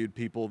interviewed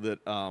people that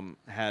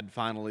had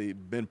finally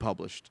been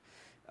published.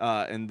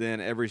 And then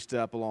every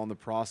step along the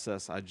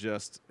process, I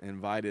just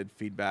invited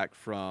feedback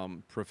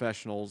from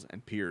professionals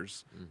and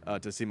peers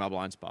to see my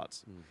blind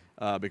spots.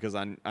 Because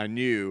I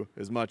knew,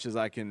 as much as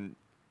I can,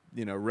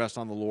 rest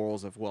on the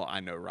laurels of, well, I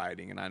know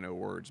writing and I know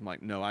words. I'm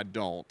like, no, I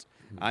don't.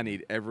 I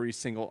need every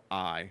single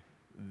eye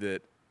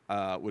that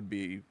would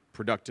be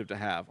productive to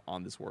have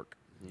on this work.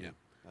 Yeah.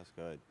 That's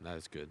good. That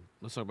is good.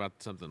 Let's talk about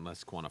something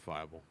less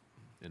quantifiable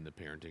in the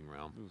parenting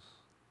realm.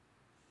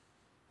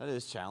 That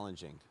is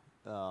challenging.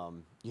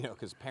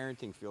 Because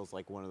parenting feels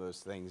like one of those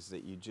things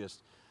that you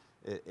just,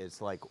 it's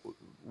like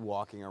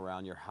walking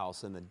around your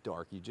house in the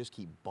dark. You just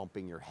keep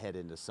bumping your head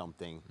into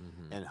something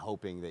and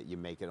hoping that you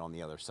make it on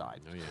the other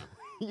side. Oh,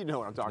 yeah. You know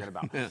what I'm talking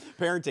about.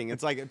 Parenting,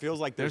 it's like, it feels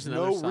like there's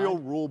another no side. real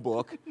rule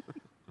book,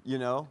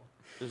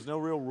 There's no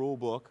real rule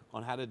book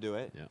on how to do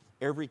it. Yeah.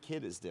 Every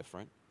kid is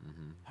different.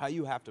 How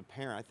you have to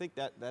parent. I think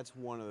that's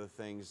one of the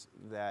things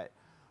that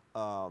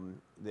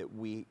that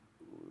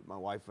my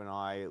wife and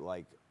I,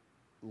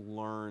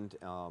 learned.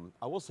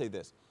 I will say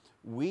this: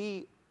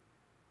 we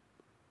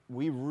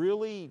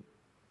really,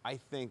 I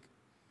think,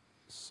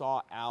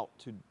 sought out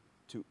to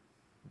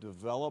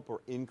develop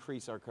or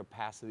increase our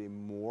capacity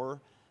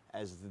more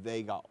as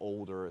they got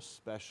older,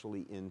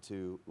 especially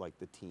into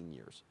the teen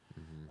years.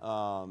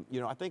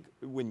 I think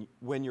when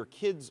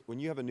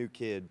you have a new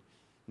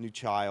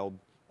child,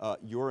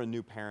 you're a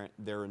new parent,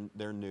 they're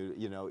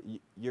new.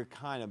 You're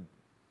kind of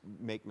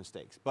make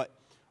mistakes, but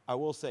I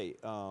will say.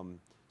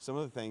 Some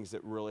of the things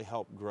that really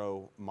helped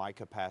grow my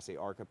capacity,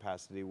 our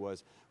capacity,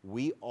 was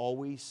we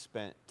always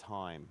spent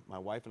time, my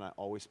wife and I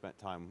always spent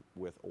time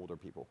with older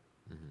people.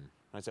 When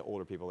I say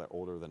older people, they're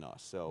older than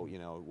us. So,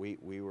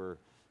 we were,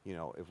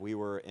 if we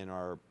were in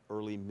our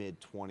early,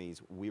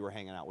 mid-20s, we were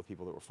hanging out with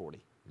people that were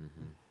 40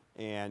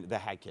 and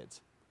that had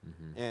kids.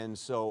 And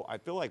so I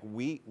feel like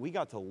we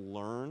got to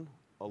learn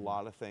a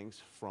lot of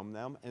things from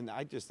them. And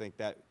I just think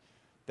that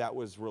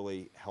was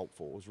really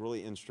helpful. It was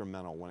really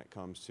instrumental when it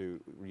comes to,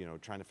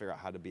 trying to figure out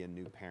how to be a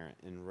new parent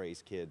and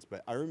raise kids.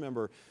 But I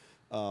remember,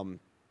 I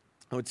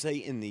would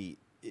say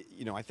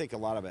I think a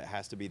lot of it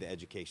has to be the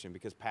education,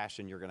 because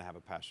passion, you're going to have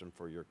a passion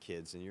for your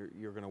kids, and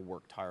you're going to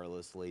work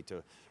tirelessly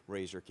to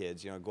raise your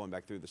kids, going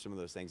back through some of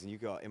those things. And you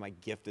go, am I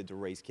gifted to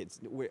raise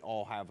kids? We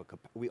all have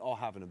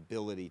an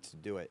ability to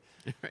do it.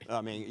 Right.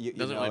 I mean, it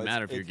doesn't really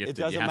matter if you're gifted.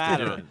 It doesn't you have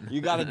matter. To do it.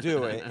 You got to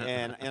do it.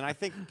 And I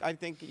think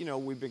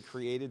we've been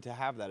created to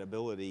have that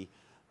ability.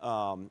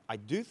 I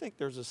do think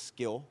there's a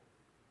skill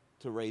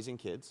to raising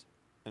kids,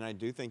 and I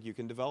do think you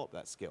can develop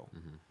that skill.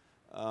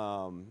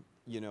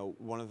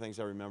 One of the things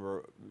I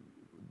remember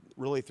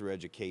really through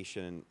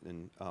education,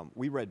 and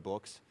we read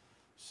books.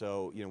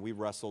 So, we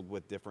wrestled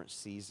with different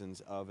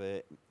seasons of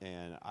it.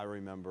 And I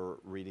remember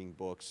reading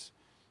books,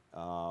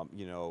 I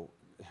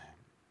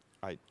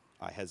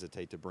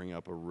hesitate to bring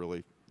up a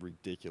really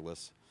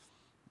ridiculous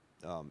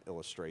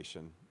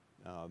illustration.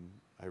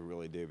 I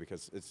really do,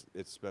 because it's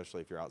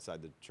especially if you're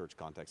outside the church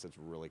context, it's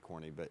really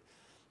corny. But,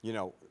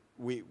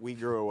 we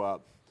grew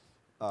up.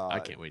 I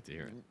can't wait to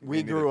hear it.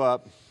 We grew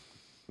up.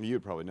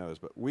 You'd probably know this,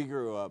 but we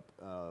grew up,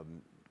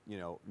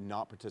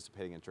 not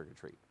participating in trick or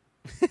treat.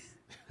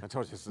 I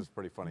told you this is a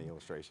pretty funny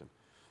illustration.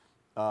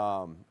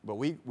 But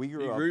we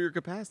grew You up. grew your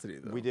capacity,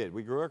 though. We did.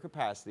 We grew our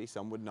capacity.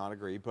 Some would not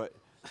agree, but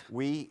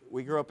we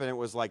grew up and it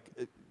was like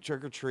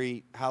trick or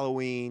treat,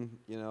 Halloween.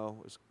 You know,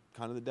 it was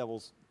kind of the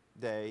devil's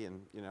day,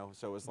 and you know,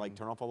 so it was like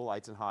turn off all the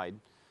lights and hide,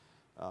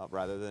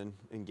 rather than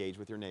engage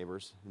with your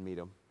neighbors and meet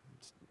them.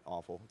 It's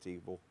awful. It's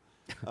evil.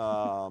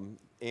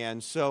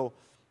 And so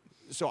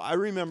I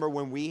remember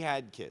when we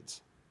had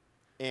kids,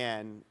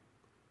 and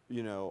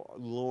you know,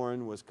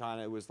 Lauren was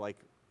like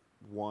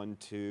 1,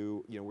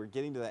 2. You know, we're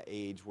getting to that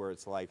age where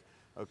it's like,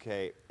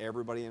 okay,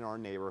 everybody in our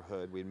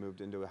neighborhood, we'd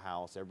moved into a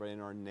house, everybody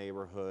in our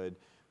neighborhood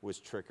was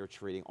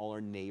trick-or-treating. All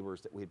our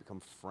neighbors that we'd become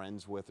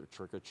friends with are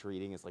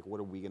trick-or-treating. It's like, what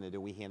are we going to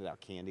do? We handed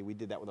out candy. We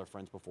did that with our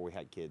friends before we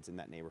had kids in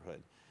that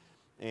neighborhood.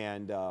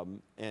 And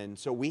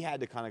so we had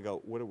to kind of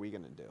go, what are we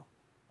going to do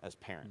as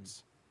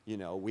parents? You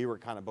know, we were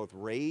kind of both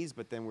raised,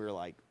 but then we were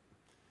like,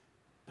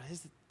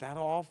 is that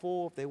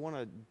awful if they want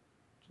to,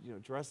 you know,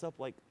 dress up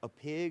like a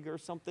pig or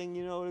something,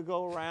 you know, to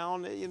go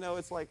around? You know,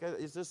 it's like,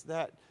 is this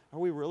that? Are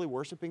we really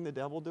worshiping the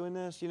devil doing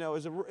this? You know,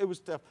 it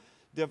was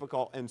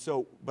difficult. And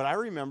so, but I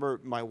remember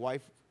my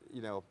wife,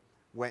 you know,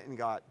 went and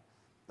got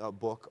a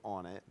book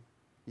on it.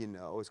 You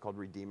know, it's called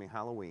Redeeming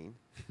Halloween.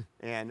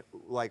 And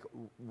like,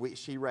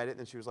 she read it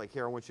and she was like,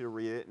 here, I want you to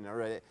read it. And I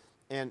read it.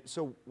 And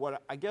so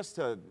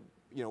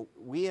you know,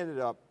 we ended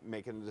up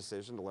making a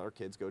decision to let our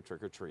kids go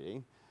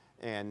trick-or-treating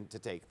and to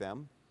take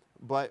them.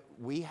 But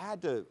we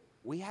had to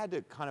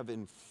kind of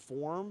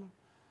inform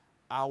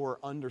our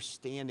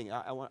understanding.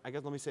 I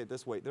guess let me say it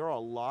this way. There are a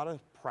lot of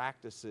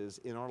practices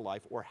in our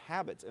life or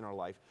habits in our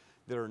life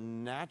that are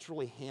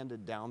naturally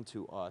handed down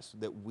to us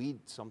that we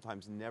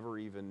sometimes never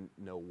even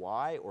know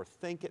why or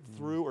think it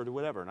through or do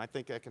whatever. And I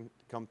think that can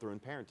come through in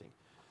parenting.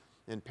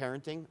 In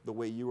parenting, the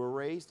way you were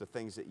raised, the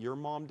things that your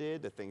mom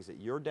did, the things that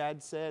your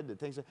dad said, the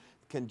things that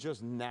can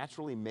just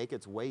naturally make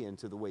its way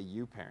into the way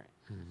you parent.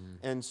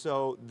 And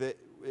so,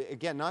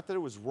 again, not that it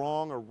was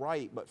wrong or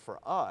right, but for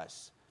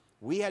us,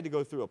 we had to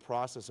go through a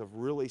process of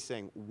really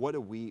saying,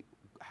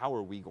 how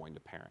are we going to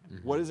parent?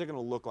 What is it going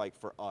to look like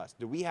for us?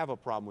 Do we have a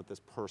problem with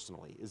this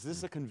personally? Is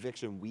this a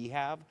conviction we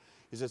have?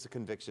 Is this a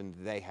conviction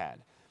they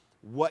had?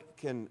 What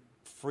can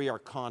free our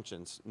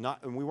conscience?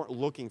 And we weren't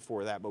looking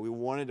for that, but we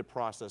wanted to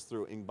process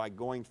through. And by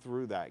going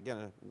through that,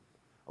 again,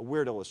 a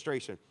weird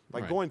illustration, by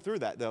going through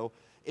that, though,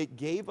 it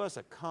gave us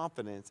a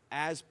confidence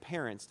as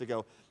parents to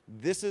go,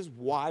 this is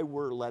why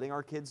we're letting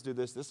our kids do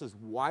this. This is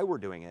why we're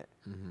doing it.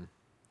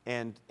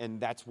 And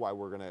that's why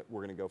we're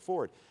gonna go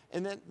forward.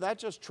 And then that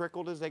just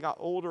trickled as they got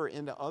older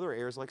into other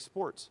areas like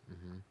sports.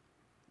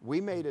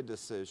 We made a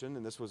decision,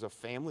 and this was a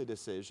family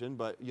decision,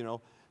 but you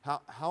know,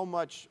 how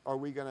much are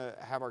we gonna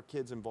have our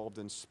kids involved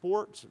in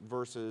sports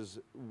versus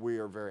we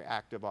are very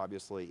active,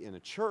 obviously, in a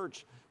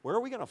church? Where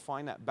are we gonna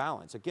find that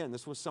balance? Again,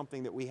 this was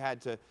something that we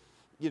had to,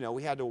 you know,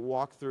 we had to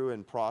walk through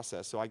and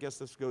process. So I guess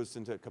this goes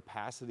into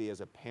capacity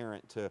as a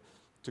parent to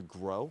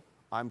grow.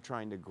 I'm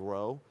trying to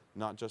grow,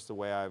 not just the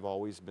way I've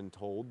always been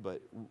told,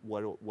 but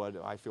what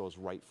I feel is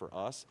right for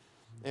us.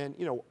 And,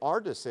 you know, our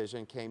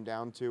decision came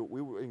down to,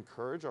 we would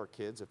encourage our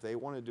kids if they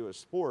want to do a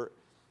sport,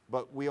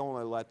 but we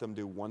only let them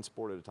do one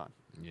sport at a time.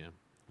 Yeah.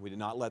 We did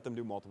not let them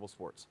do multiple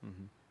sports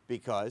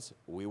because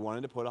we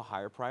wanted to put a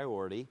higher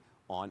priority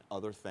on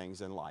other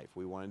things in life.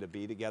 We wanted to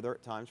be together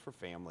at times for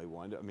family.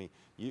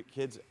 You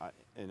kids,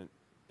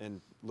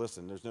 and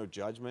listen, there's no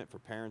judgment for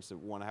parents that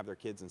want to have their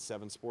kids in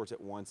 7 sports at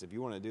once. If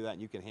you want to do that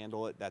and you can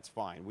handle it, that's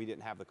fine. We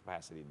didn't have the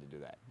capacity to do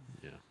that.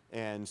 Yeah.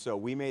 And so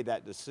we made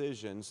that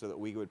decision so that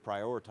we would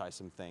prioritize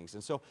some things.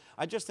 And so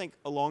I just think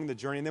along the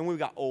journey, and then when we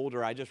got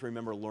older, I just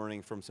remember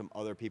learning from some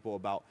other people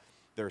about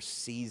their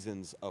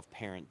seasons of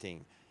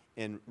parenting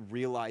and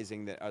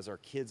realizing that as our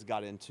kids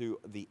got into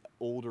the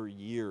older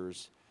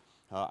years,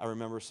 I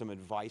remember some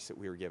advice that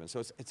we were given. So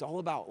it's all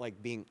about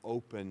like being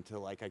open to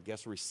like, I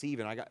guess,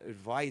 receiving. I got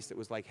advice that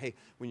was like, hey,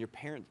 when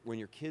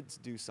your kids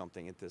do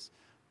something at this,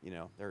 you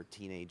know, they're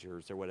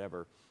teenagers or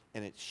whatever,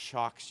 and it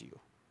shocks you.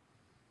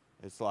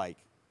 It's like,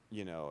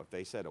 you know, if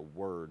they said a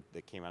word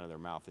that came out of their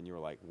mouth and you were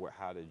like,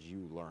 how did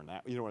you learn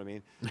that? You know what I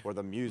mean? Or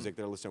the music,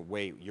 they're listening,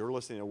 wait, you're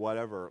listening to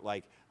whatever.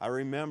 Like, I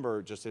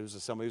remember just it was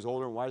somebody who's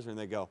older and wiser, and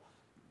they go,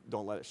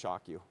 don't let it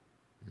shock you.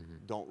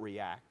 Don't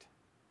react.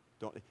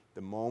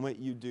 The moment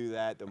you do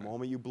that, the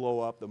moment you blow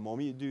up, the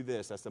moment you do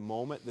this, that's the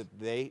moment that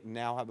they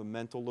now have a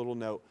mental little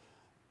note.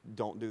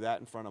 Don't do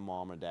that in front of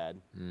mom or dad.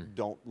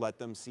 Don't let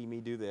them see me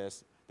do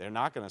this. They're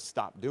not going to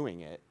stop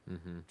doing it.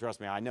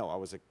 Trust me, I know. I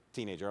was a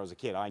teenager. I was a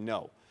kid. I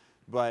know.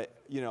 But,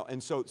 you know,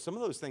 and so some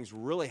of those things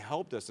really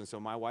helped us. And so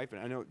my wife,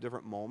 and I know at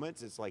different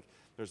moments, it's like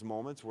there's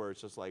moments where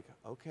it's just like,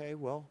 okay,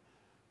 well,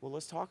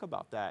 let's talk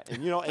about that.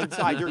 And, you know,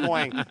 inside you're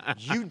going,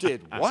 you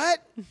did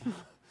what?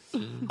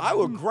 I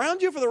will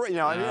ground you for the, you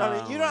know,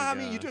 I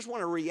mean, you just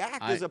want to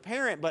react as a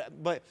parent,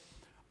 but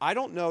I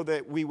don't know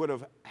that we would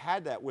have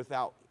had that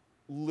without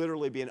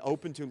literally being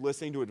open to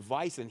listening to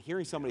advice and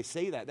hearing somebody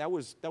say that. That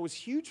was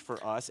huge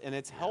for us, and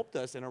it's helped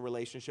us in our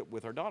relationship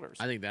with our daughters.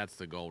 I think that's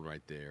the goal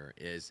right there.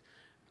 It's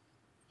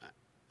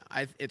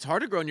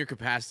hard to grow in your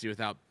capacity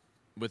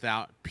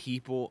without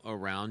people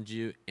around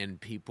you and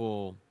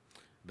people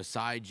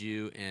beside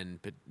you, and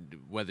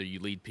whether you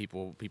lead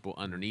people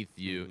underneath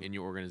you in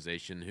your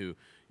organization who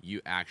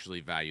you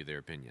actually value their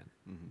opinion.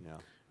 Yeah.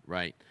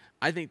 Right.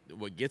 I think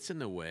what gets in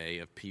the way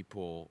of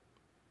people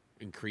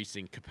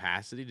increasing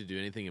capacity to do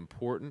anything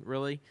important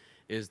really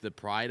is the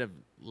pride of,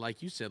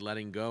 like you said,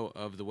 letting go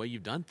of the way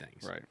you've done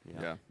things. Right.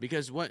 Yeah. Yeah.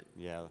 Because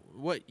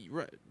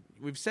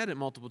we've said it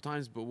multiple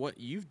times, but what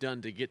you've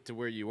done to get to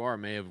where you are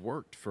may have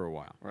worked for a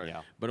while. Right.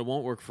 Yeah. But it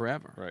won't work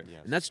forever. Right.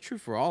 Yes. And that's true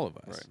for all of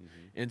us. Right.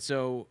 And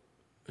so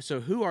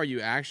who are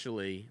you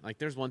actually, like,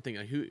 there's one thing,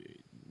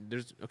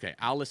 okay,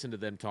 I'll listen to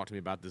them talk to me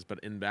about this, but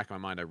in the back of my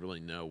mind, I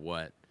really know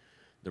what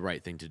the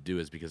right thing to do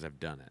is because I've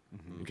done it.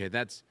 Okay,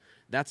 that's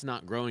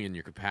not growing in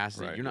your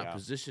capacity. Right. You're not Yeah.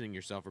 positioning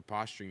yourself or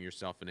posturing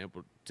yourself and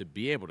able to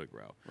be able to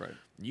grow. Right.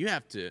 You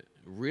have to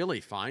really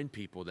find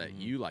people that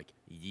you like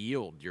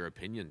yield your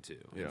opinion to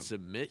Yeah. and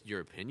submit your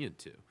opinion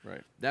to.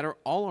 Right. That are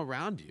all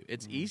around you.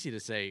 It's easy to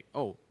say,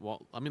 "Oh,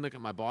 well, let me look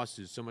at my boss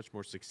who's so much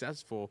more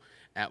successful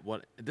at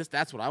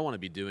that's what I want to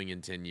be doing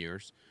in 10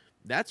 years."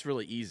 That's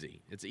really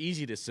easy. It's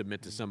easy to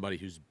submit to somebody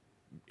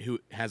who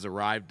has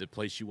arrived at the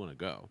place you want to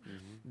go.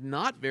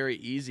 Not very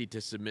easy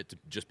to submit to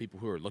just people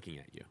who are looking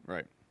at you.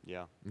 Right.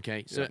 Yeah.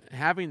 Okay, so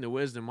having the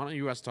wisdom, why don't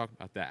you guys talk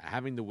about that?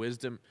 Having the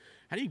wisdom,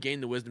 how do you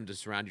gain the wisdom to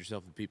surround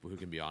yourself with people who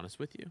can be honest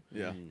with you?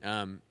 Yeah.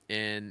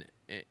 And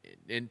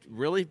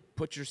really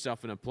put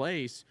yourself in a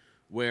place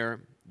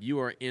where you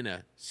are in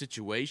a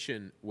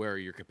situation where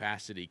your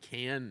capacity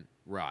can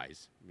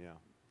rise. Yeah.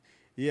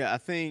 Yeah, I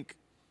think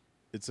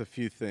it's a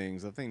few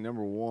things. I think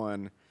number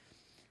one,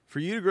 for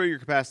you to grow your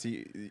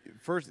capacity,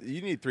 first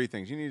you need three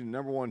things. You need,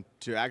 number one,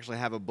 to actually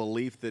have a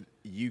belief that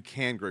you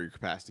can grow your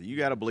capacity. You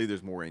got to believe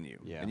there's more in you,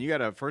 Yeah. and you got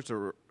to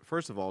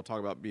first of all talk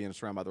about being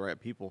surrounded by the right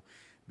people.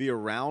 Be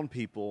around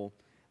people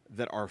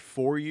that are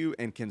for you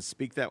and can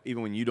speak that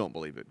even when you don't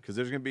believe it. Because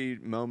there's going to be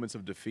moments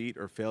of defeat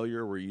or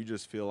failure where you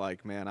just feel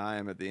like, man, I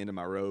am at the end of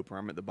my rope or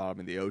I'm at the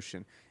bottom of the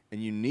ocean.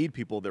 And you need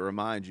people that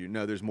remind you,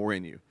 no, there's more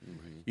in you.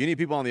 You need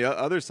people on the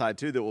other side,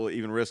 too, that will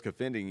even risk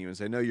offending you and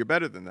say, no, you're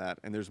better than that.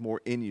 And there's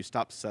more in you.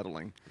 Stop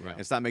settling. Right.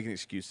 And stop making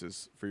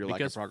excuses for your lack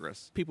of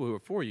progress. People who are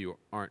for you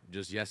aren't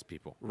just yes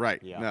people.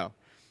 Right. Yeah. No.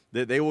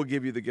 They will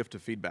give you the gift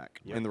of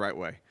feedback in the right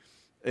way.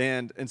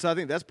 And so I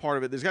think that's part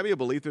of it. There's got to be a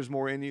belief there's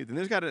more in you. Then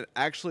there's got to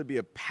actually be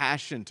a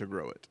passion to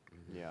grow it.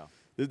 Yeah.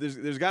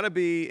 There's got to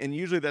be, and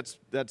usually that's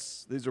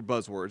these are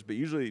buzzwords, but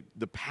usually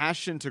the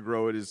passion to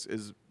grow it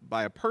is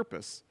by a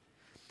purpose.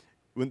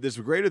 When that's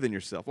greater than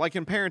yourself, like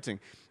in parenting,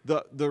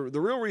 the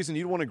real reason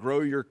you'd want to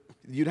grow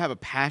you'd have a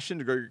passion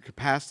to grow your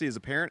capacity as a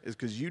parent is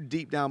because you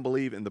deep down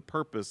believe in the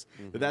purpose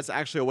that that's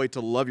actually a way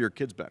to love your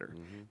kids better.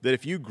 That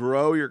if you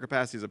grow your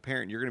capacity as a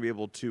parent, you're going to be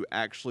able to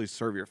actually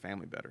serve your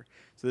family better.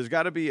 So there's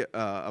got to be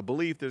a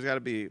belief, there's got to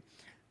be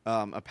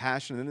a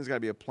passion, and then there's got to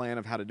be a plan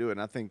of how to do it.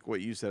 And I think what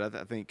you said,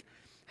 I think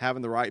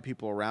having the right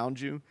people around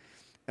you,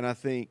 and I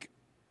think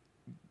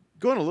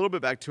going a little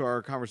bit back to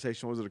our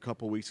conversation, was it a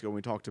couple of weeks ago when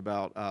we talked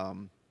about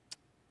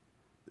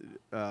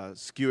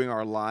skewing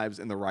our lives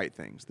in the right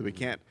things, that we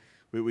can't,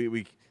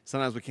 we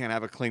sometimes we can't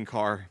have a clean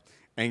car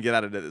and get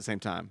out of it at the same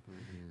time.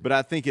 But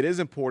I think it is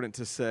important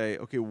to say,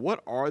 okay,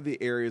 what are the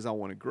areas I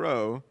want to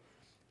grow?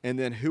 And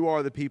then who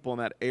are the people in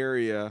that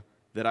area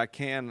that I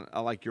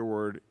like your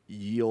word,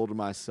 yield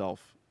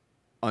myself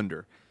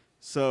under?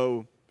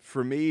 So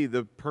for me,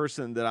 the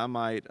person that I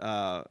might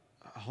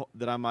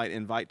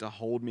invite to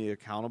hold me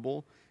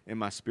accountable in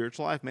my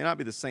spiritual life may not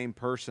be the same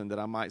person that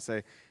I might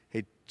say,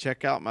 hey,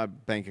 check out my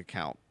bank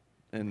account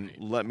and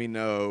let me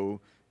know,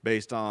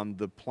 based on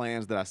the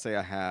plans that I say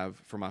I have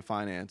for my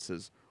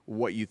finances,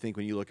 what you think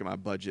when you look at my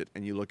budget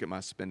and you look at my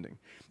spending.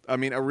 I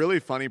mean, a really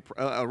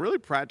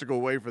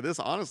practical way for this,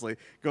 honestly,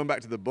 going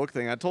back to the book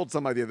thing, I told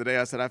somebody the other day,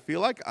 I said, I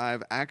feel like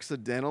I've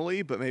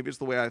accidentally, but maybe it's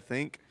the way I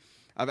think,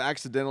 I've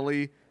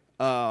accidentally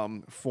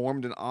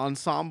formed an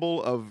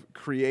ensemble of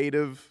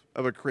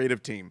a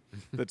creative team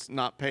that's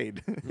not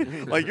paid.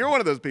 Like, you're one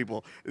of those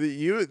people.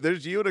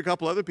 There's you and a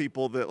couple other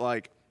people that,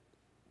 like,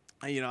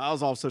 I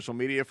was off social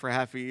media for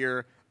half a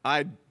year.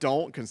 I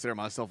don't consider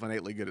myself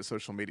innately good at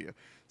social media.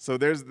 So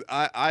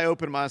I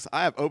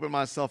have opened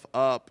myself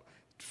up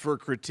for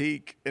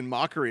critique and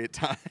mockery at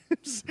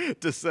times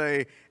to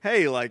say,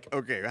 hey, like,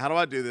 okay, how do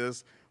I do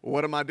this?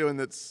 What am I doing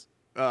that's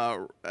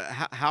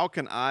how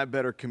can I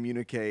better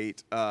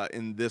communicate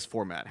in this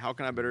format? How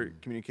can I better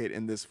communicate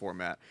in this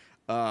format?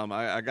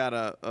 I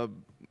got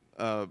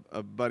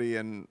a buddy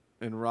in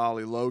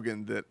Raleigh,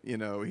 Logan, that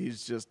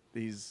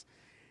he's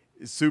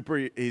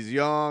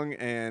young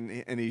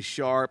and he's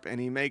sharp,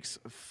 and he makes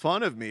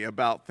fun of me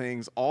about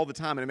things all the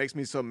time, and it makes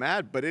me so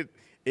mad. But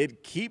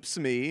it keeps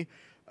me.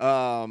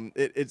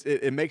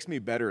 It makes me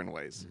better in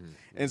ways.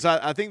 And so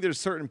I think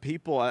there's certain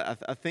people. I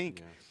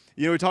think. Yeah.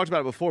 We talked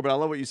about it before, but I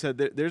love what you said.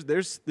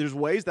 There's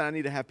ways that I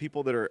need to have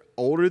people that are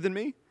older than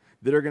me,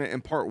 that are going to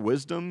impart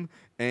wisdom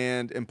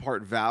and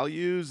impart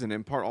values and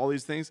impart all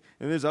these things.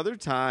 And there's other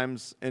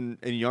times, and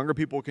younger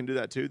people can do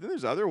that too. Then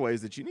there's other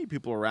ways that you need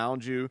people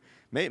around you.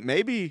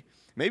 Maybe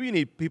you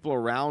need people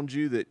around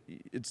you that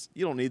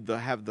you don't need to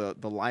have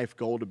the life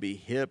goal to be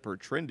hip or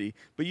trendy,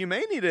 but you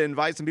may need to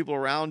invite some people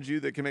around you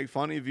that can make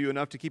fun of you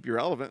enough to keep you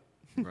relevant.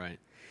 Right.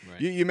 Right.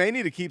 You may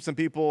need to keep some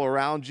people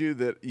around you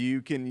that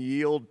you can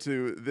yield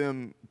to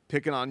them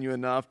picking on you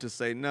enough to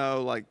say,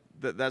 no, like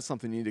that's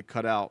something you need to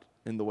cut out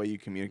in the way you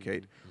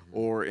communicate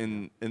or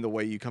in the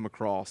way you come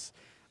across.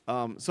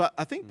 So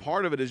I think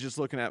part of it is just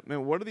looking at,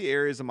 man, what are the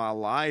areas of my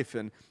life?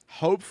 And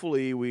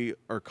hopefully we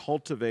are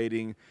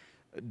cultivating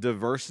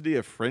diversity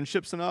of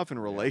friendships enough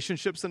and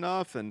relationships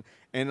enough, and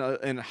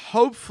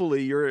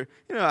hopefully you're,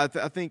 I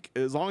think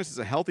as long as it's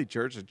a healthy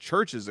church, a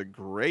church is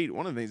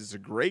one of the things, it's a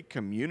great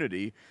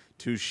community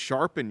to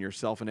sharpen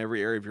yourself in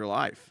every area of your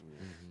life,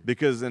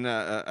 because in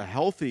a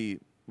healthy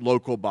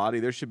local body,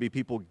 there should be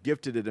people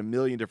gifted at a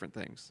million different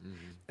things,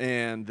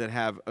 and that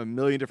have a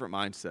million different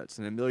mindsets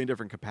and a million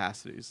different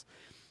capacities.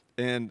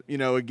 And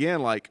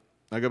again, like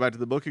I go back to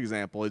the book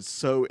example, it's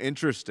so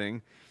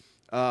interesting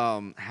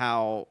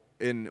how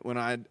when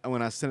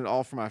I sent it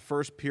all for my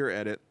first peer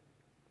edit,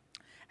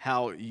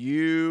 how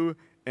you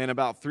and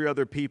about 3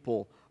 other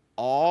people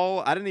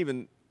I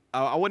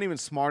wasn't even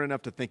smart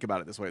enough to think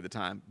about it this way at the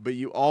time, but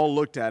you all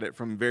looked at it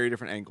from very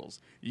different angles.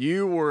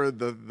 You were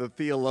the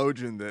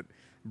theologian that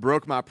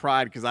broke my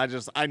pride, because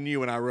I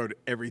knew when I wrote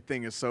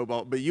everything is so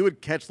bald, but you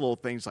would catch little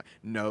things like,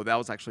 no, that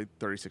was actually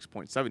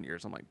 36.7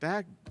 years. I'm like,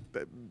 that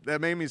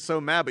made me so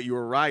mad, but you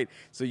were right.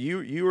 So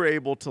you were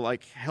able to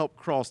like help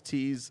cross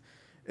T's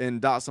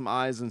and dot some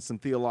I's and some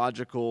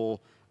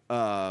theological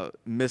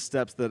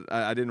missteps that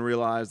I didn't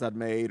realize I'd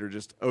made, or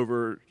just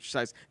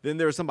oversights. Then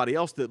there was somebody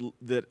else that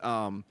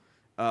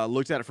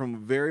looked at it from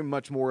very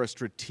much more a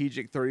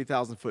strategic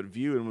 30,000-foot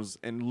view,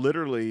 and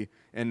literally,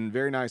 in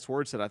very nice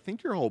words, said, I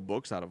think your whole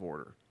book's out of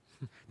order.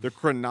 The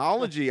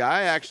chronology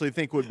I actually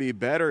think would be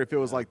better if it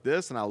was like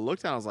this. And I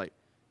looked at it, I was like,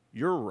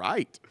 you're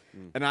right.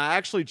 And I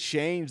actually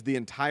changed the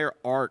entire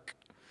arc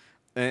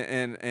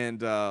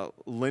and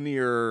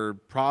linear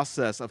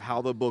process of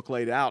how the book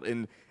laid out,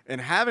 and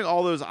having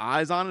all those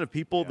eyes on it of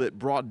people that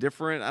brought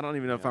different. I don't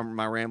even know if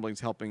my rambling's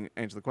helping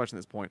answer the question at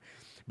this point,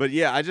 but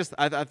yeah,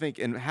 I think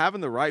in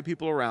having the right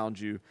people around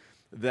you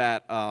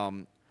that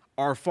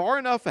are far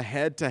enough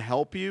ahead to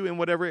help you in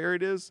whatever area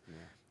it is,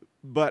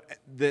 but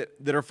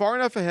that are far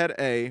enough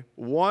ahead.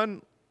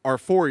 One, are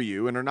for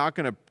you and are not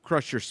going to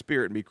crush your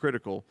spirit and be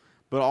critical,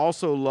 but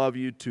also love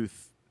you.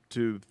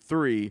 To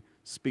 3,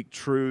 speak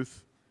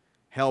truth,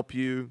 help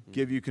you,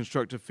 give you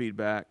constructive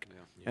feedback.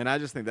 And I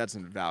just think that's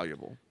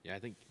invaluable. Yeah, I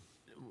think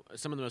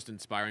some of the most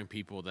inspiring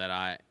people that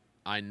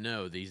I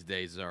know these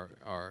days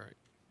are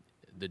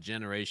the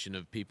generation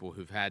of people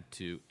who've had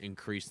to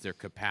increase their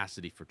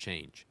capacity for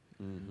change.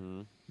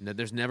 Now,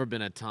 there's never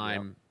been a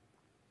time,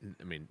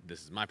 I mean,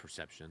 this is my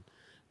perception,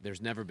 there's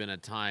never been a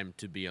time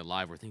to be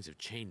alive where things have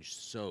changed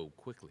so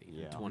quickly.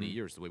 In 20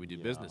 years, the way we do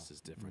business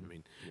is different. I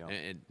mean,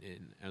 and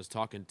I was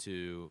talking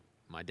to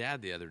my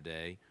dad the other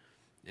day,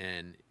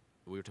 and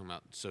we were talking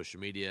about social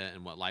media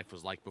and what life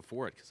was like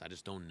before it, because I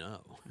just don't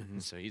know.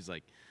 So he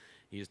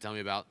was telling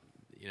me about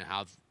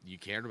how you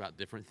cared about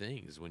different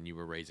things when you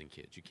were raising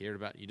kids. You cared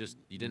about you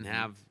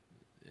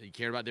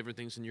cared about different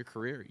things in your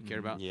career. You cared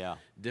about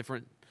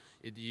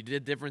you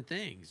did different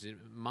things.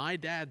 My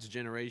dad's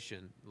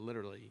generation,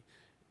 literally,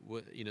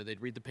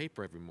 they'd read the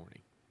paper every morning,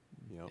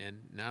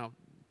 and now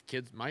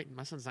kids, my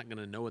son's not going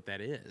to know what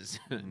that is.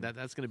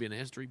 That's going to be in a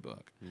history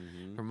book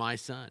for my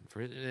son.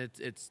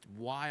 It's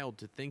wild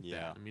to think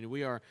that. I mean,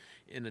 we are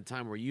in a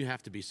time where you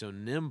have to be so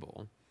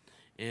nimble,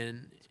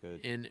 and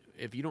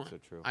if you don't, so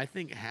I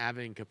think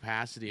having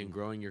capacity and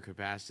growing your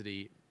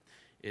capacity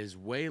is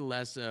way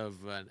less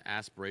of an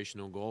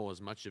aspirational goal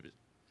as much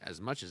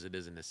as it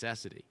is a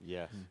necessity.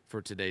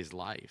 For today's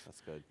life.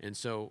 That's good. And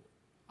so,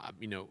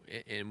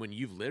 and when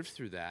you've lived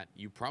through that,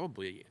 you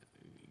probably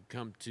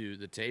come to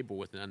the table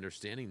with an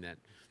understanding that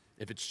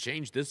if it's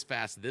changed this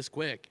fast, this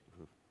quick,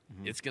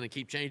 it's going to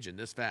keep changing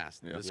this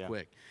fast, this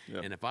quick.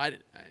 And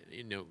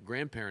if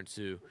grandparents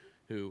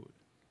who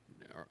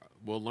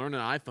will learn an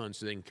iPhone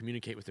so they can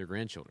communicate with their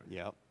grandchildren.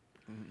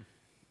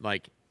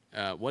 Like,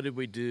 what did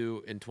we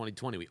do in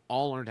 2020? We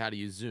all learned how to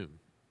use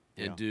Zoom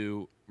and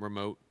do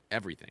remote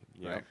everything.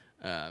 Right?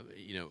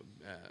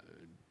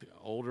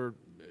 Older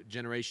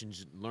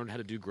generations learned how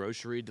to do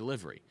grocery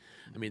delivery.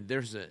 I mean,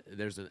 there's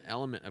an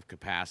element of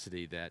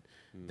capacity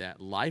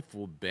that life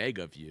will beg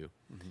of you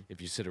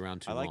if you sit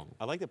around too long.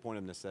 I like the point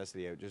of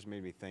necessity. It just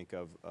made me think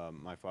of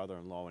my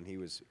father-in-law, when he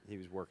was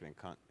working in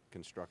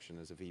construction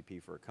as a VP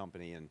for a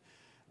company, and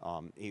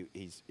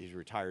he's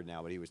retired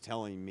now, but he was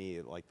telling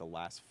me like the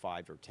last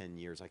 5 or 10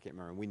 years, I can't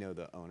remember. And we know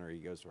the owner; he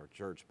goes to our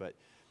church, but.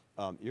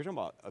 You're talking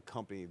about a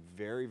company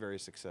very, very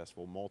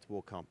successful,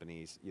 multiple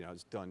companies.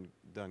 It's done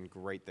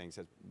great things.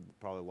 It's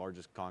probably the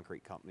largest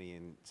concrete company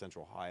in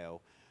Central Ohio,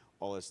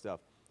 all this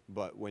stuff.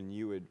 But when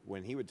he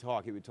would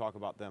talk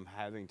about them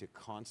having to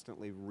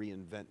constantly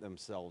reinvent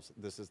themselves.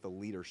 This is the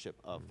leadership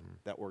of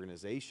that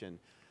organization.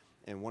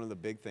 And one of the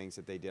big things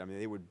that they did, I mean,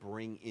 they would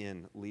bring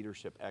in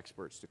leadership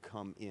experts to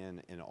come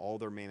in, and all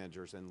their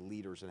managers and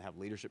leaders, and have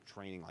leadership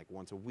training like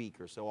once a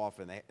week or so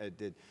often.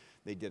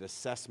 They did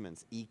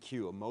assessments,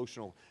 EQ,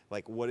 emotional,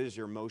 like what is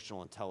your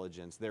emotional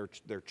intelligence?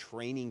 They're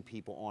training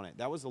people on it.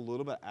 That was a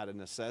little bit out of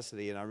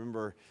necessity. And I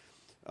remember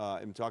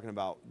we talked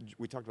about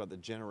the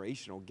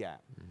generational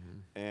gap.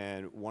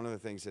 And one of the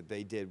things that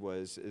they did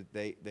was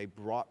they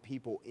brought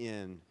people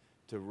in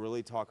to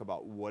really talk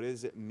about what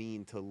does it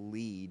mean to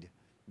lead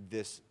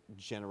this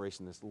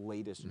generation, this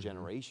latest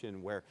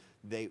generation, where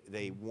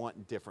they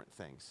want different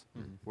things.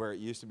 Where it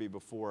used to be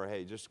before,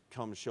 hey, just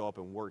come show up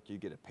and work, you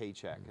get a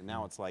paycheck. And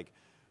now it's like,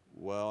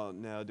 well,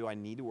 no, do I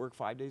need to work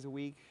 5 days a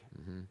week?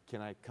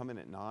 Can I come in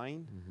at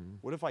 9?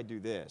 What if I do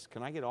this?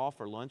 Can I get off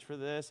for lunch for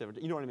this?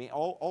 You know what I mean?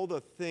 All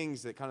the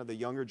things that kind of the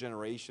younger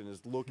generation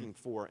is looking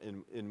for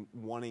in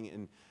wanting,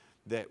 and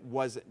that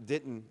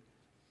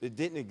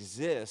didn't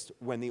exist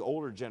when the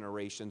older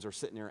generations are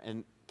sitting there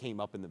and came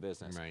up in the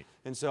business. Right.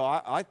 And so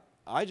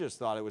I just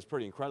thought it was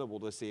pretty incredible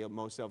to see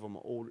most of them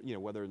old,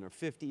 whether in their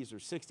 50s or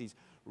 60s,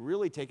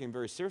 really taken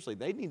very seriously.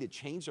 They need to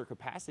change their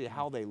capacity of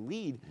how they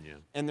lead. Yeah.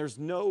 And there's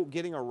no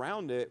getting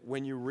around it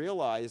when you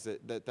realize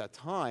that at that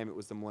time, it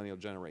was the millennial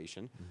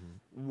generation,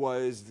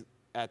 was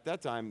at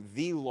that time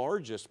the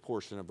largest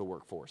portion of the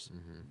workforce.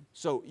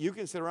 So you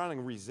can sit around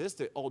and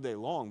resist it all day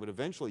long, but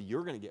eventually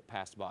you're going to get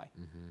passed by.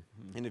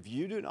 And if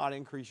you do not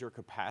increase your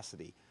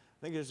capacity,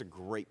 I think it's a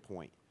great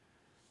point.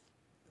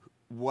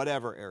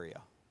 Whatever area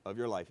of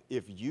your life,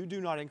 if you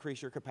do not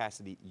increase your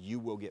capacity, you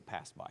will get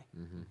passed by.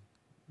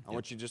 I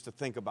want you just to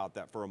think about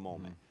that for a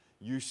moment.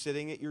 You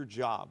sitting at your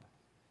job,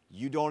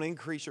 you don't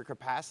increase your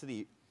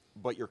capacity,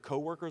 but your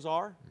coworkers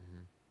are,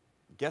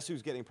 guess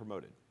who's getting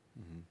promoted?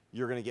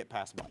 You're going to get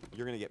passed by.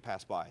 You're going to get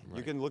passed by. Right.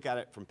 You can look at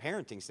it from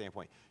parenting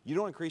standpoint. You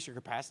don't increase your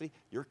capacity,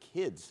 your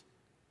kids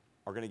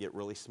are going to get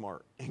really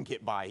smart and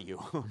get by you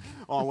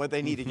on what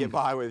they need to get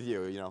by with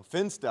you.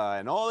 Finsta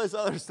and all this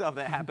other stuff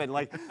that happened.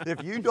 Like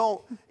if you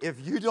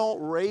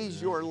don't raise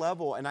your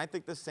level, and I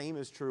think the same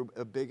is true.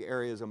 A big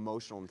area is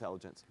emotional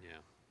intelligence. Yeah.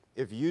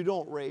 If you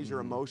don't raise your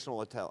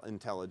emotional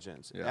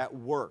intelligence at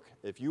work,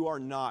 if you are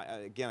not,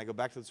 again, I go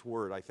back to this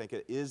word, I think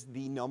it is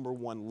the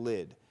 #1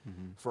 lid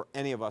for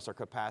any of us. Our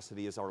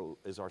capacity is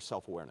our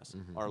self-awareness,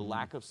 our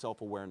lack of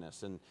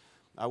self-awareness. And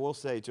I will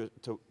say to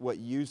what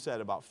you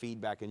said about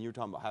feedback, and you're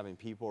talking about having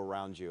people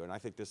around you, and I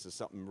think this is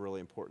something really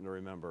important to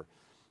remember.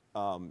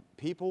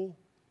 People,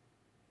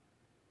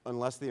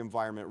 unless the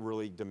environment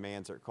really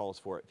demands or calls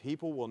for it,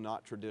 people will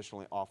not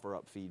traditionally offer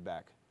up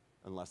feedback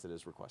unless it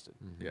is requested.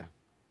 Yeah.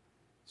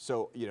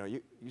 So,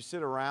 you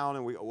sit around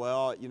and we go,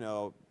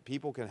 well,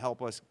 people can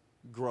help us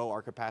grow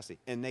our capacity,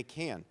 and they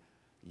can.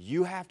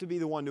 You have to be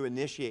the one to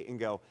initiate and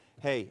go,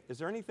 hey, is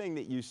there anything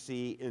that you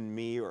see in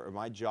me or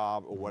my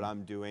job or what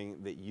I'm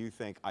doing that you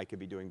think I could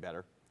be doing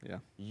better? Yeah.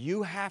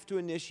 You have to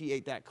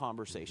initiate that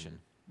conversation.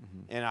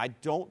 And I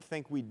don't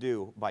think we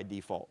do by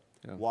default.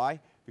 Yeah.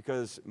 Why?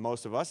 Because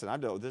most of us, and I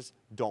know this,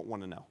 don't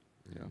want to know.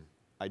 Yeah.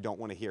 I don't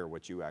want to hear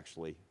what you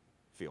actually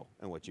feel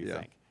and what you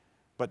think.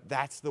 But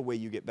that's the way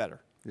you get better.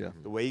 Yeah.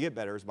 The way you get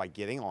better is by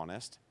getting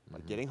honest, by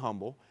getting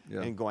humble,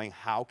 and going,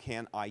 how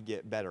can I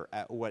get better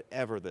at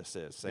whatever this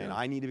is? Saying,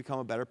 I need to become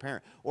a better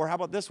parent. Or how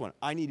about this one?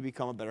 I need to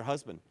become a better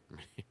husband.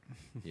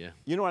 Yeah.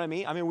 You know what I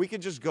mean? I mean, we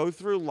could just go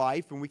through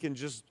life and we can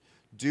just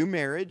do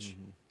marriage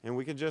and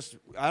we can just,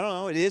 I don't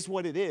know, it is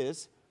what it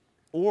is.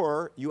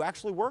 Or you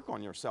actually work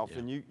on yourself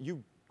and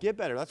you get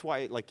better. That's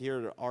why, like here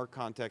in our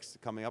context,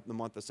 coming up in the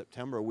month of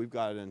September, we've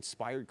got an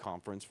Inspired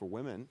Conference for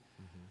women.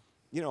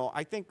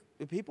 I think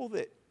the people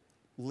that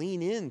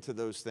lean into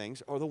those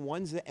things are the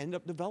ones that end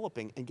up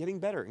developing and getting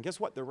better. And guess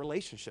what? Their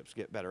relationships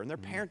get better and their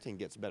parenting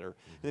gets better.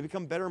 And they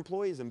become better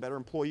employees and better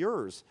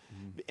employers.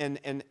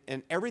 And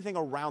everything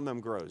around them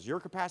grows. Your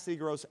capacity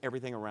grows,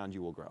 everything around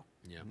you will grow.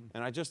 Yeah.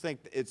 And I just think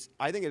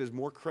I think it is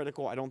more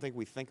critical. I don't think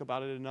we think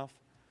about it enough.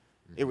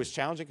 It was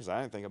challenging because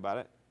I didn't think about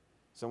it.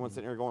 Someone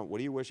sitting here going, what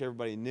do you wish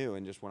everybody knew?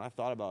 And just when I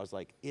thought about it, I was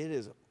like, it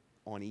is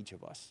on each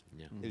of us.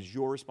 Yeah. It is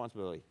your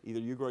responsibility. Either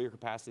you grow your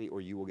capacity or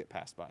you will get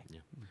passed by. Yeah.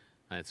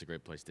 That's a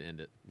great place to end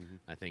it.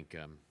 I think,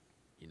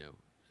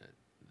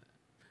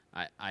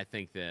 I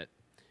think that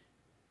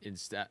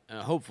instead,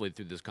 hopefully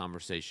through this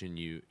conversation,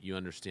 you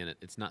understand it.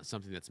 It's not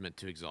something that's meant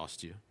to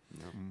exhaust you.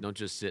 No. Don't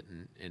just sit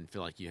and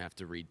feel like you have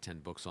to read 10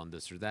 books on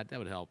this or that. That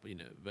would help,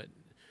 but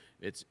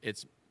it's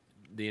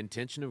the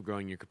intention of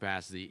growing your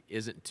capacity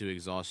isn't to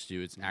exhaust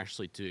you. It's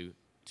actually to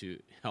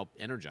help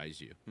energize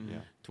you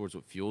towards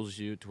what fuels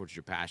you, towards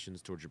your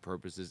passions, towards your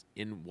purposes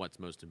in what's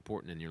most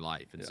important in your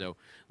life. And so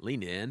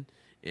lean in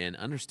and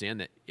understand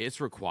that it's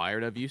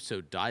required of you.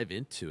 So dive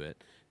into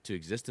it to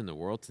exist in the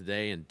world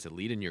today and to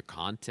lead in your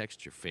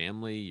context, your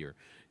family, your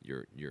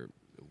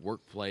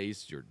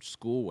workplace, your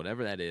school,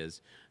 whatever that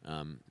is,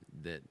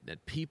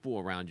 that people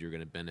around you are going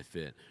to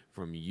benefit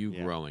from you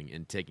growing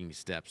and taking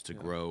steps to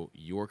grow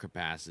your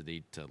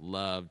capacity to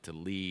love, to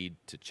lead,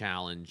 to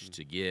challenge,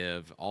 to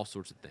give, all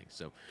sorts of things.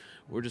 So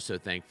we're just so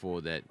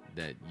thankful that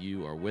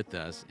you are with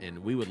us, and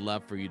we would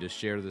love for you to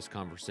share this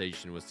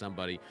conversation with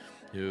somebody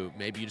who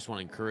maybe you just want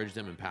to encourage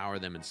them, empower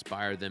them,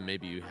 inspire them.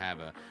 Maybe you have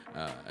a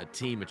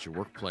team at your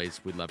workplace.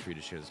 We'd love for you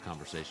to share this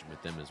conversation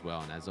with them as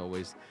well. And as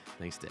always,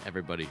 thanks to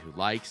everybody who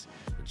likes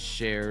and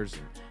shares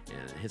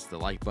and hits the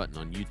like button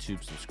on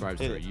YouTube,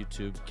 subscribes to our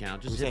YouTube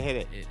account. Just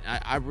hit it.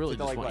 I really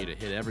just like want you button.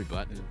 to hit every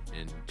button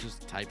and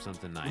just type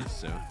something nice.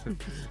 So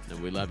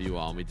and we love you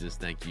all, and we just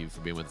thank you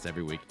for being with us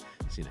every week.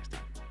 See you next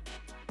time.